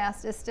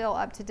StepFast is still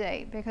up to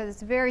date because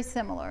it's very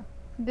similar.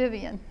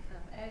 Vivian.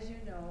 As you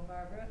know,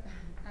 Barbara,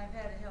 I've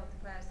had a health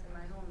class in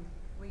my home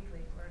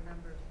weekly for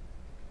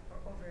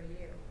over a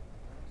year.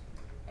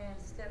 And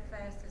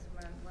StepFast is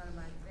one of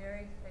my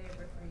very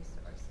favorite resources.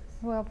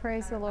 Well,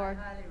 praise the Lord.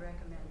 I highly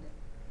recommend it.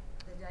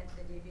 The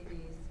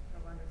DVDs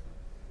are wonderful.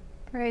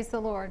 Praise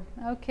the Lord.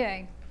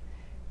 Okay.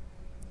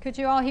 Could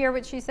you all hear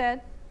what she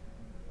said?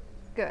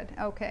 Good.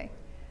 Okay.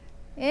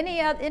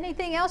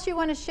 Anything else you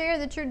want to share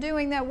that you're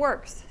doing that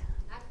works?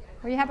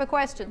 Or you have a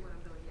question? Yes, I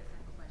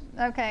have a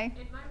question. Okay.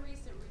 In my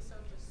recent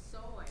research of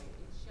soy, it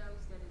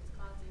shows that it's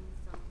causing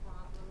some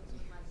problems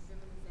with like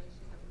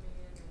feminization of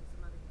men and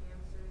some other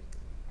cancers.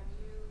 Have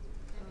you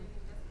done any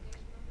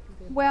investigation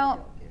on that?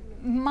 Well,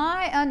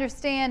 my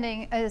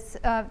understanding is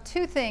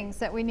two things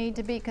that we need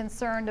to be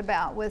concerned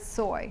about with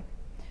soy.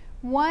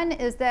 One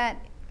is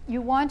that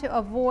you want to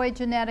avoid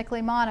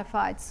genetically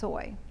modified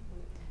soy.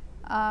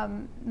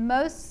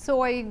 Most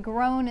soy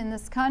grown in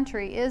this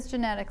country is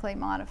genetically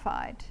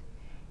modified.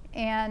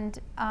 And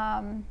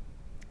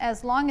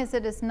as long as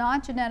it is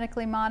not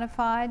genetically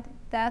modified,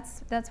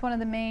 that's one of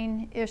the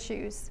main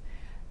issues.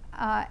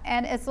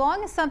 And as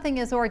long as something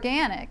is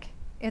organic,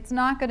 it's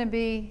not going to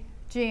be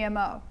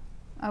GMO,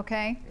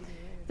 okay?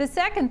 The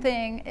second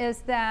thing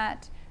is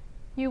that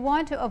you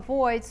want to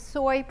avoid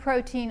soy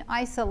protein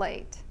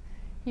isolate.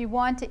 You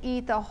want to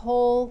eat the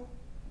whole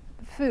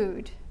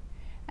food.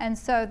 And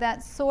so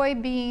that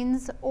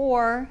soybeans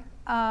or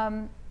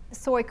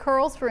soy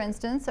curls, for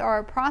instance, are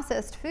a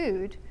processed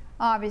food,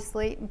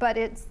 obviously, but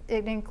it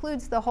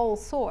includes the whole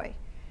soy.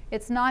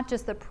 It's not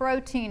just the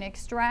protein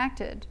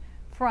extracted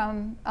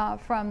from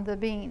the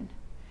bean.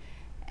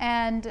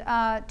 And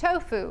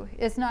tofu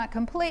is not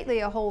completely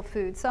a whole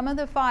food. Some of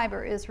the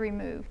fiber is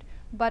removed,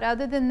 but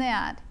other than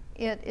that,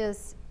 it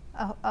is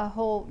a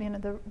whole, you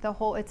know, the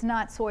whole, it's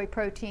not soy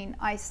protein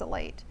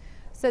isolate.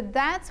 So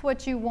that's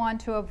what you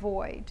want to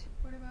avoid.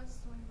 What about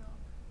soy milk?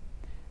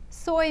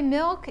 Soy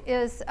milk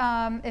is,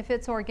 if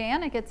it's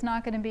organic, it's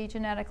not going to be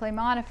genetically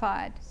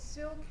modified.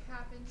 Silk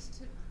happens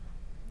to,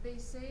 they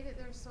say that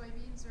their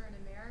soybeans are in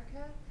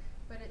America,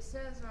 but it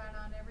says right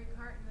on every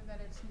carton that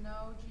it's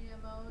no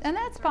GMOs. And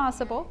that's it's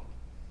possible. organic,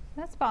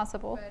 That's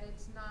possible. But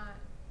it's not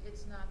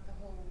the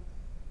whole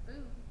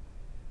food.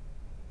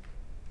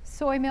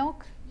 Soy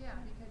milk? Yeah,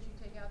 because you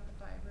take out the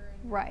fiber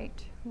and.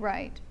 Right,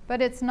 right.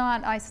 But it's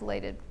not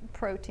isolated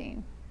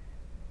protein.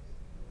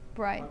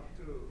 Right. How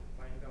to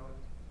find out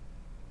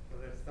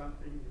whether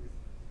something is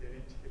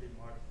genetically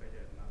modified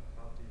or not?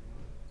 How do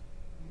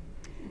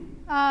you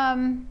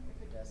know?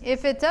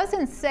 If it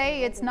doesn't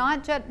say it's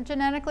not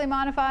genetically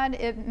modified,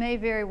 it may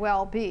very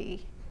well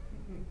be.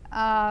 If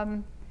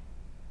I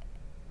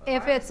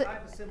it's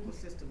have a simple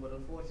system, but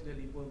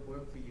unfortunately it won't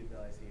work for you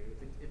guys here.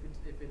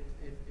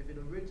 If it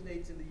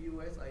originates in the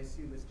U.S., I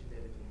assume it's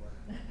genetically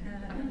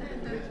modified. If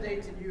it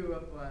originates in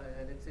Europe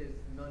and it says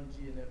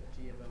non-GMO,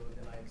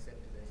 then I accept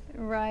it as.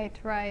 right,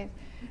 right.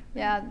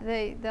 Yeah,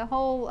 the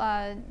whole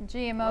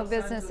GMO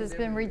business has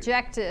been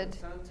rejected.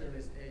 Monsanto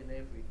is in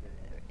everything.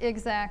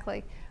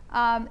 Exactly.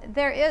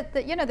 There is,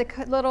 the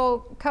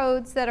little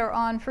codes that are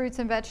on fruits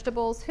and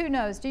vegetables. Who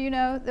knows? Do you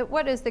know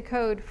what is the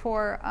code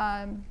for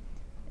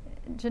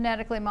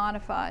genetically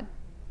modified?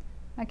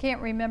 I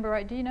can't remember.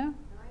 Right? Do you know?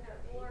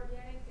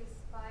 Organic is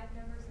 5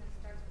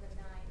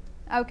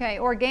 Okay,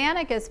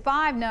 organic is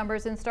 5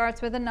 numbers and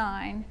starts with a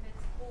 9. If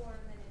it's 4,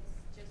 then it's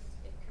just,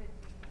 it could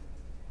be.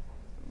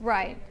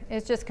 Right,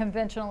 it's just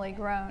conventionally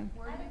grown.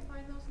 Where do you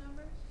find those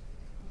numbers?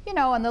 You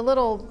know, on the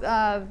little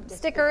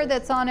sticker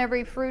that's on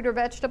every fruit or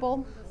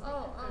vegetable.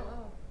 Oh.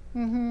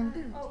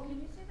 Mm-hmm. Oh, can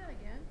you say that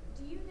again?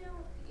 Do you know,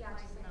 do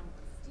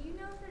you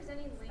know if there's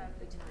any link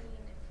between,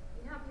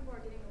 you know how people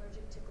are getting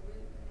allergic to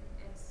gluten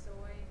and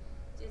soy?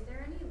 Is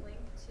there any link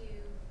to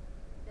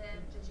the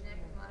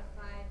genetically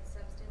modified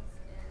substance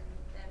and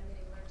them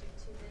getting allergic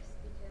to this?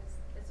 Because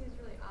that seems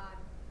really odd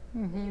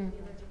that you'd be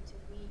allergic to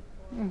wheat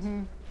or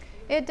to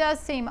It does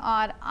seem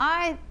odd.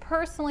 I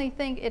personally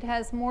think it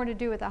has more to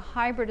do with the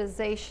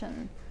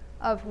hybridization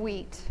of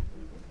wheat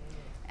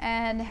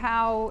and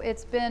how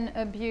it's been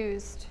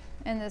abused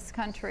in this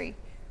country.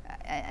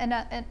 And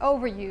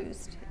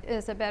overused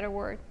is a better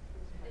word.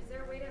 Is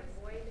there a way to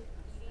avoid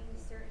eating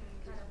certain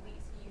kind of wheat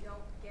so you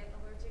don't get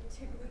allergic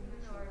to gluten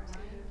or to?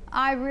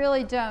 I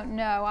really don't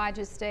know. I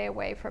just stay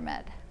away from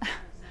it.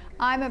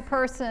 I'm a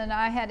person,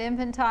 I had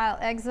infantile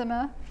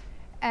eczema,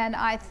 and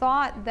I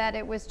thought that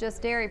it was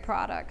just dairy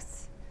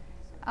products.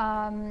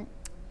 And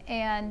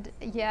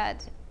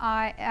yet,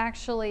 I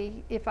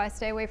actually, if I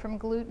stay away from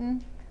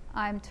gluten,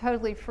 I'm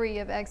totally free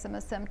of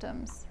eczema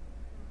symptoms.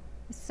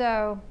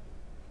 So,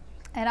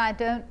 and I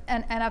don't,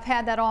 and I've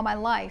had that all my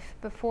life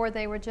before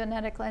they were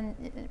genetically,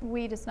 and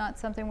wheat is not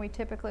something we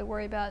typically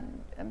worry about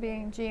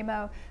being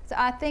GMO. So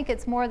I think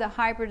it's more the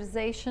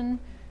hybridization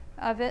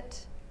of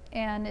it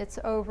and its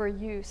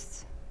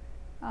overuse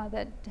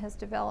that has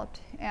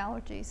developed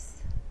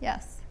allergies.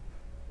 Yes?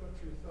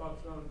 What's your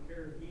thoughts on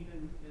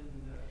carrageenan in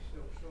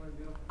soy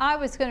milk? I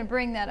was going to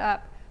bring that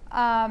up.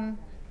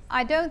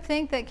 I don't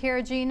think that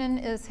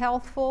carrageenan is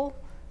healthful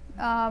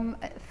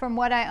from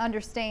what I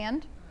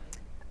understand.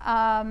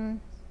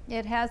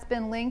 It has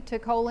been linked to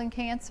colon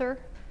cancer,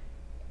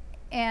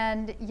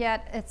 and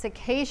yet its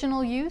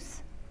occasional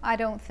use I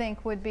don't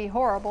think would be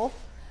horrible.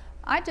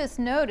 I just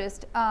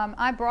noticed,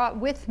 I brought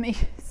with me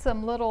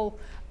some little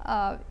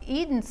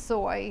Eden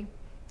soy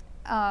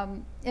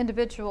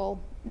individual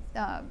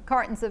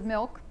cartons of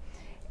milk,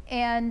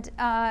 and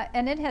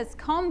it has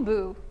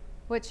kombu,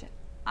 which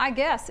I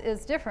guess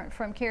is different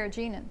from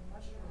carrageenan.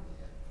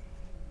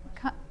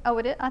 Oh,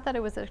 it is? I thought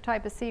it was a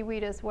type of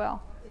seaweed as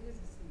well. It is a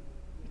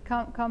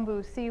seaweed.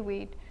 Kombu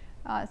seaweed.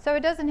 So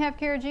it doesn't have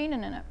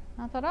carrageenan in it.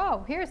 I thought,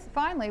 oh, here's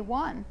finally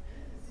one.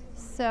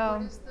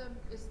 So. What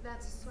is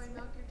that soy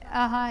milk you're talking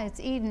about?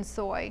 It's Eden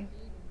soy.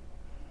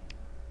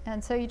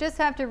 And so you just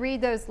have to read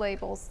those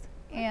labels.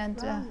 And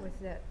What's wrong with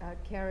that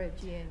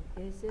carrageenan?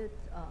 Is it?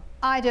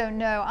 I don't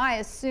know. I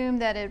assume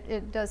that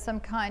it does some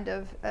kind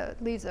of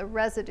leaves a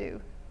residue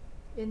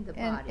In the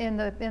body. in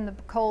the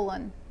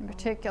colon in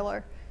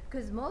particular.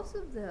 Because most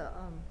of the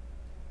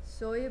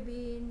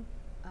soybean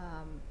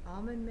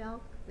almond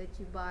milk that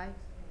you buy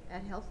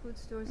at health food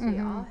stores, they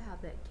all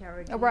have that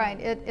carrageenan. Right.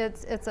 in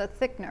it. It's a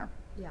thickener.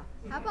 Yeah.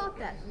 How about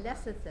that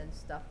lecithin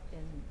stuff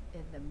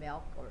in the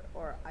milk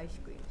or ice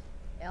creams?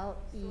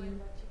 L-E.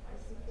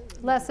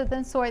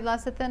 Lecithin, soy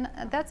lecithin.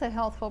 That's a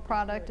healthful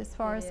product as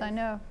far It as I is.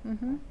 know.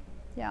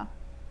 Yeah.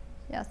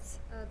 Yes.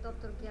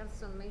 Dr.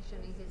 Gerson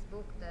mentioned in his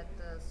book that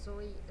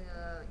soy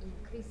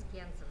increase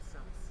cancer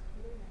cells.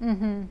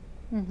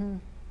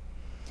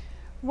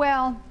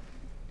 Well,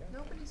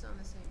 Nobody's on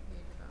the same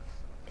page about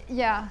soy.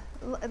 yeah.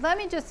 Let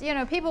me just,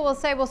 people will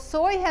say, well,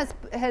 soy has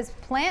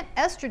plant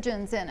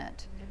estrogens in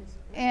it.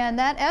 And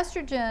that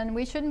estrogen,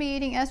 we shouldn't be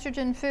eating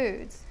estrogen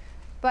foods.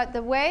 But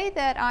the way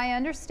that I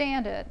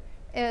understand it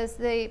is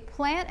the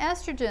plant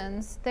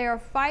estrogens, they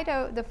are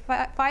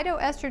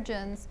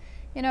phytoestrogens.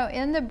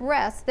 In the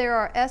breast, there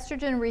are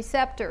estrogen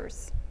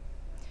receptors.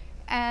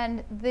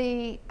 And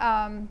the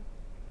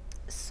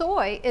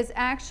soy is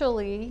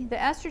actually, the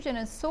estrogen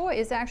in soy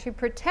is actually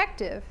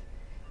protective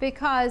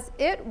because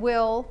it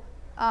will,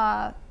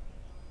 the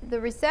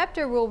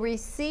receptor will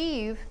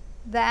receive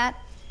that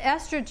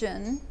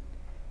estrogen,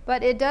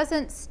 but it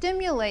doesn't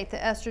stimulate the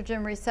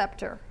estrogen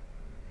receptor.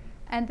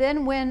 And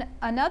then when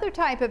another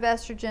type of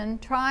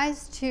estrogen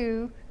tries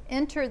to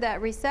enter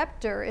that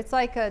receptor, it's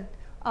like a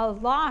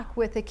lock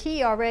with a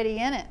key already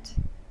in it.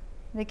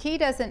 The key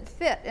doesn't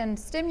fit and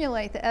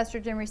stimulate the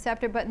estrogen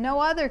receptor, but no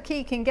other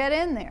key can get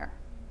in there.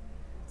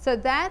 So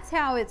that's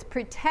how it's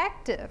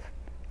protective,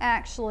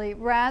 actually,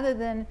 rather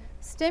than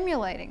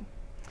stimulating.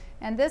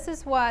 And this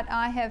is what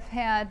I have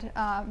had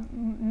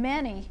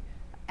many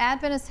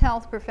Adventist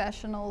health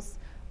professionals,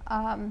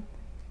 and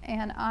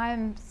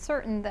I'm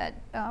certain that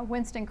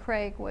Winston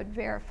Craig would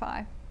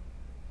verify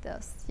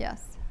this.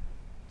 Yes?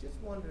 Just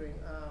wondering,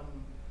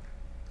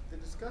 the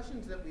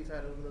discussions that we've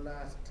had over the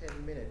last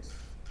 10 minutes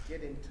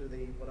get into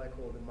what I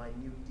call the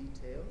minute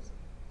details.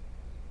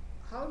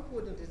 How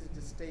important is it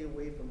to stay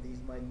away from these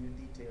minute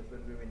details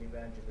when we're in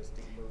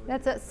evangelistic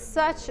mode? That's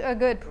such a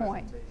good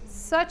point.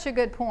 Such a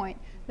good point.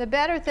 The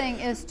better thing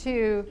is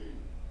to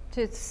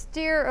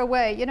steer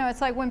away.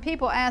 It's like when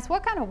people ask,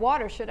 what kind of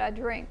water should I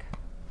drink?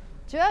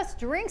 Just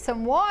drink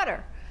some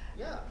water.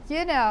 Yeah.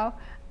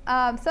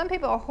 some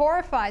people are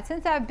horrified.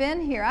 Since I've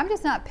been here, I'm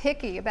just not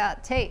picky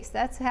about taste.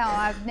 That's how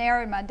I've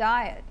narrowed my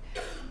diet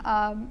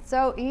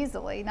so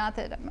easily. Not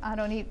that I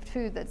don't eat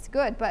food that's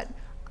good, but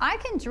I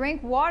can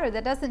drink water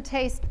that doesn't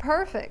taste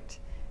perfect.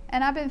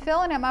 And I've been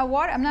filling up my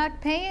water. I'm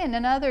not paying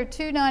another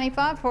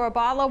 $2.95 for a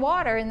bottle of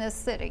water in this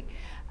city.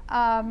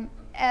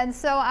 And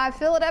so I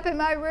fill it up in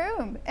my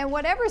room. And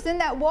whatever's in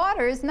that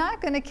water is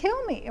not going to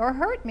kill me or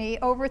hurt me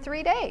over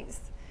 3 days.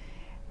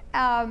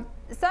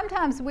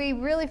 Sometimes we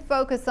really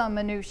focus on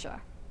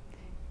minutia.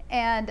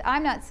 And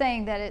I'm not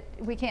saying that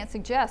we can't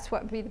suggest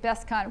what would be the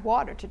best kind of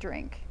water to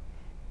drink.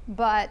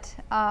 But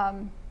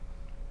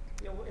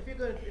if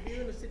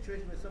you're in a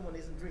situation where someone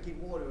isn't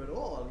drinking water at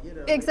all,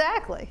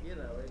 exactly.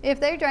 If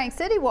they drank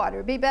city water,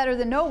 it'd be better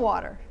than no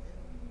water.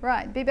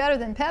 Right, it'd be better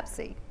than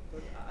Pepsi.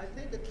 But I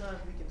think at times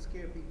we can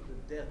scare people to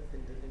death.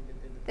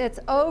 It's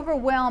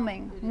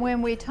overwhelming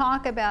when we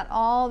talk about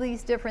all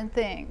these different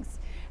things.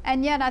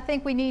 And yet I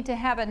think we need to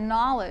have a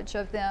knowledge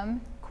of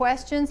them.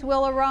 Questions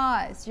will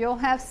arise. You'll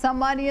have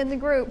somebody in the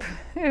group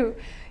who,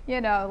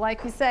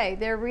 like you say,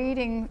 they're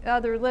reading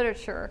other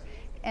literature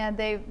and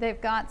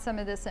they've got some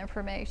of this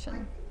information. I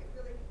think it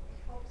really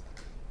helps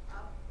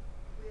up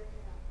with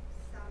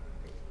some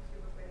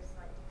particular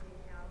website to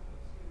being able to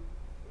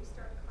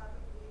restart Club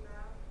of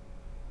Lima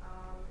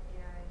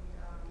and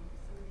some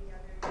of the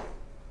others.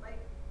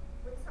 Like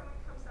when someone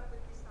comes up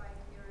with this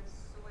idea of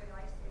soy,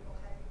 I say, well,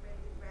 have you read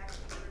the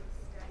Rattenberg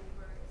study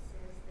where it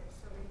says that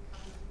so many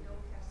kinds of milk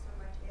have so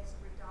much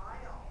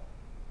estradiol?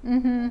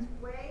 Mm-hmm.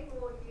 That's way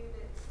more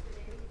units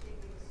than anything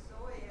in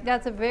soy. And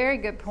That's a very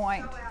good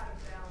point. So out of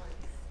balance.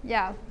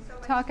 Yeah, So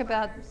much talk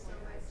about butter, so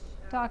much,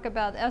 talk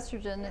about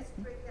estrogen. US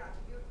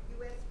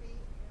beef,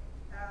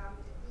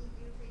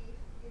 EU beef,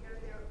 their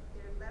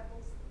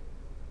levels,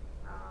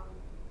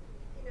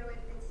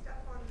 and stuff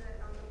on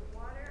the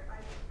water.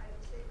 I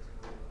said to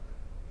them,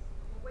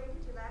 when did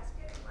you last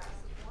get a glass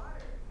of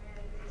water? And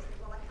they said,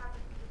 well, I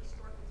haven't been to the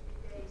store for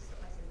 3 days. So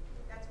I said,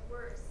 that's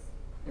worse.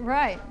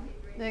 Right,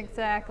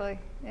 exactly.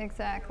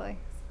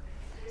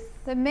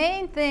 The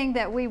main thing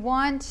that we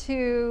want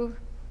to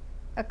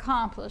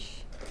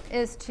accomplish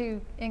is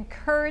to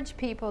encourage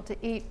people to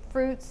eat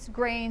fruits,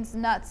 grains,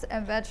 nuts,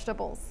 and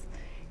vegetables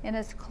in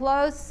as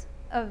close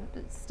a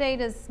state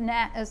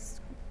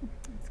as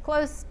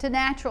close to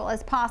natural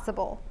as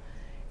possible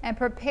and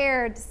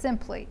prepared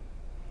simply.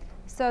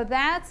 So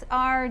that's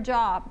our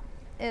job,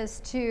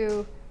 is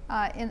to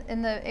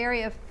in the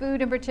area of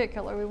food in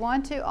particular. We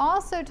want to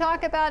also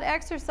talk about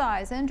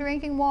exercise and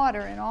drinking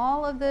water and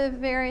all of the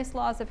various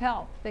laws of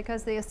health,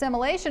 because the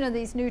assimilation of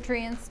these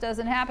nutrients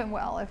doesn't happen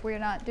well if we're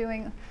not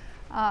doing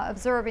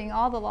observing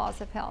all the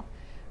laws of health.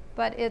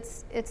 But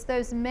it's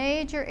those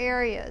major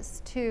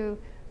areas to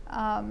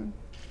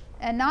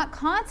and not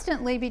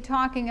constantly be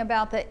talking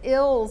about the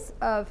ills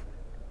of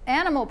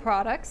animal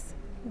products.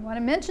 We want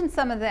to mention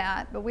some of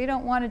that, but we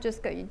don't want to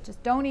just go, you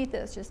just don't eat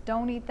this, just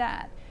don't eat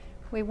that.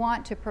 We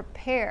want to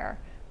prepare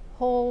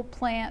whole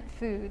plant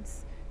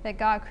foods that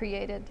God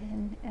created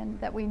and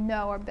that we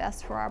know are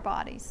best for our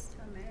bodies.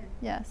 Amen.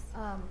 Yes.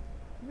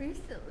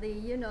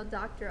 Recently,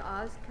 Dr.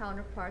 Oz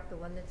counterpart, the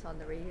one that's on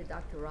the radio,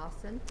 Dr.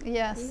 Rawson.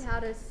 Yes. He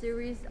had a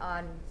series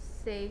on,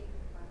 say,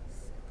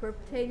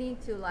 pertaining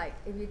to, like,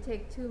 if you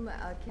take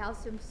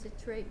calcium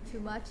citrate too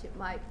much, it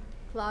might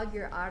clog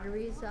your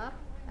arteries up.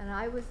 And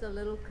I was a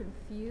little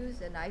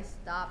confused, and I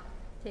stopped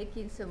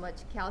taking so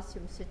much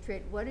calcium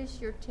citrate. What is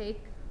your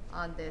take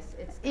on this?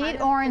 It's kind Eat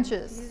of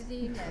oranges.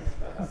 confusing and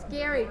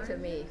scary to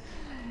me,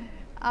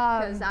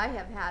 because I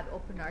have had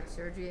open heart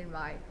surgery and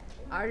my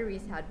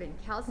arteries had been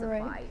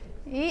calcified. Right.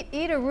 Eat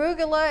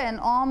arugula and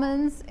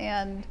almonds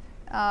and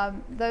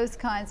those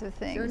kinds of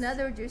things. So in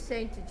other words, you're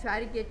saying to try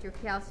to get your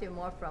calcium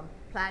more from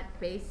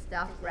plant-based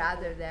stuff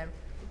rather than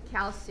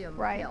calcium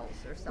pills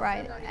or something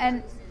like that.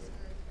 And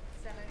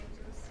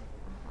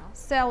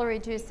celery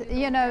juice.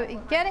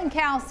 Getting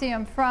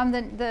calcium from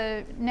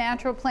the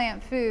natural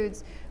plant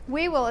foods,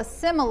 we will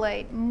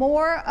assimilate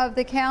more of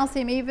the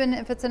calcium, even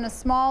if it's in a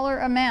smaller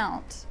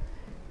amount,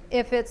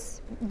 if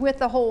it's with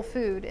the whole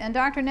food. And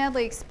Dr.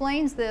 Nedley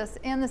explains this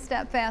in the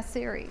Step Fast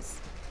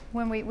series,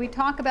 when we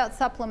talk about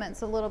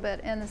supplements a little bit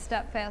in the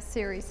Step Fast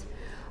series.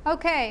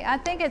 Okay, I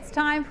think it's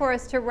time for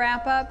us to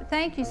wrap up.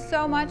 Thank you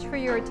so much for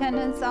your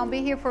attendance. I'll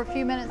be here for a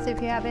few minutes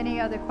if you have any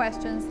other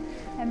questions.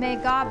 And may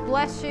God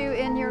bless you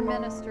in your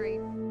ministry.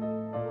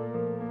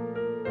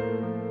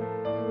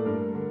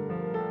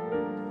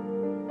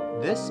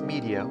 This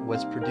media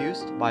was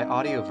produced by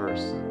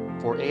Audioverse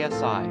for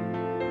ASI,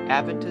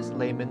 Adventist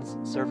Layman's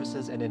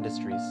Services and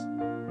Industries.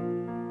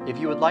 If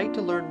you would like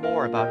to learn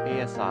more about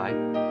ASI,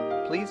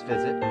 please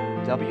visit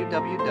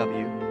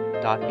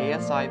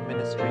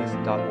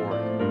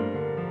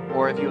www.asiministries.org.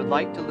 Or if you would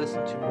like to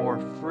listen to more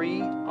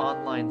free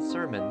online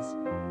sermons,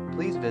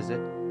 please visit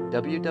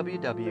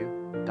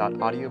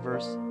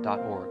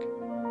www.audioverse.org.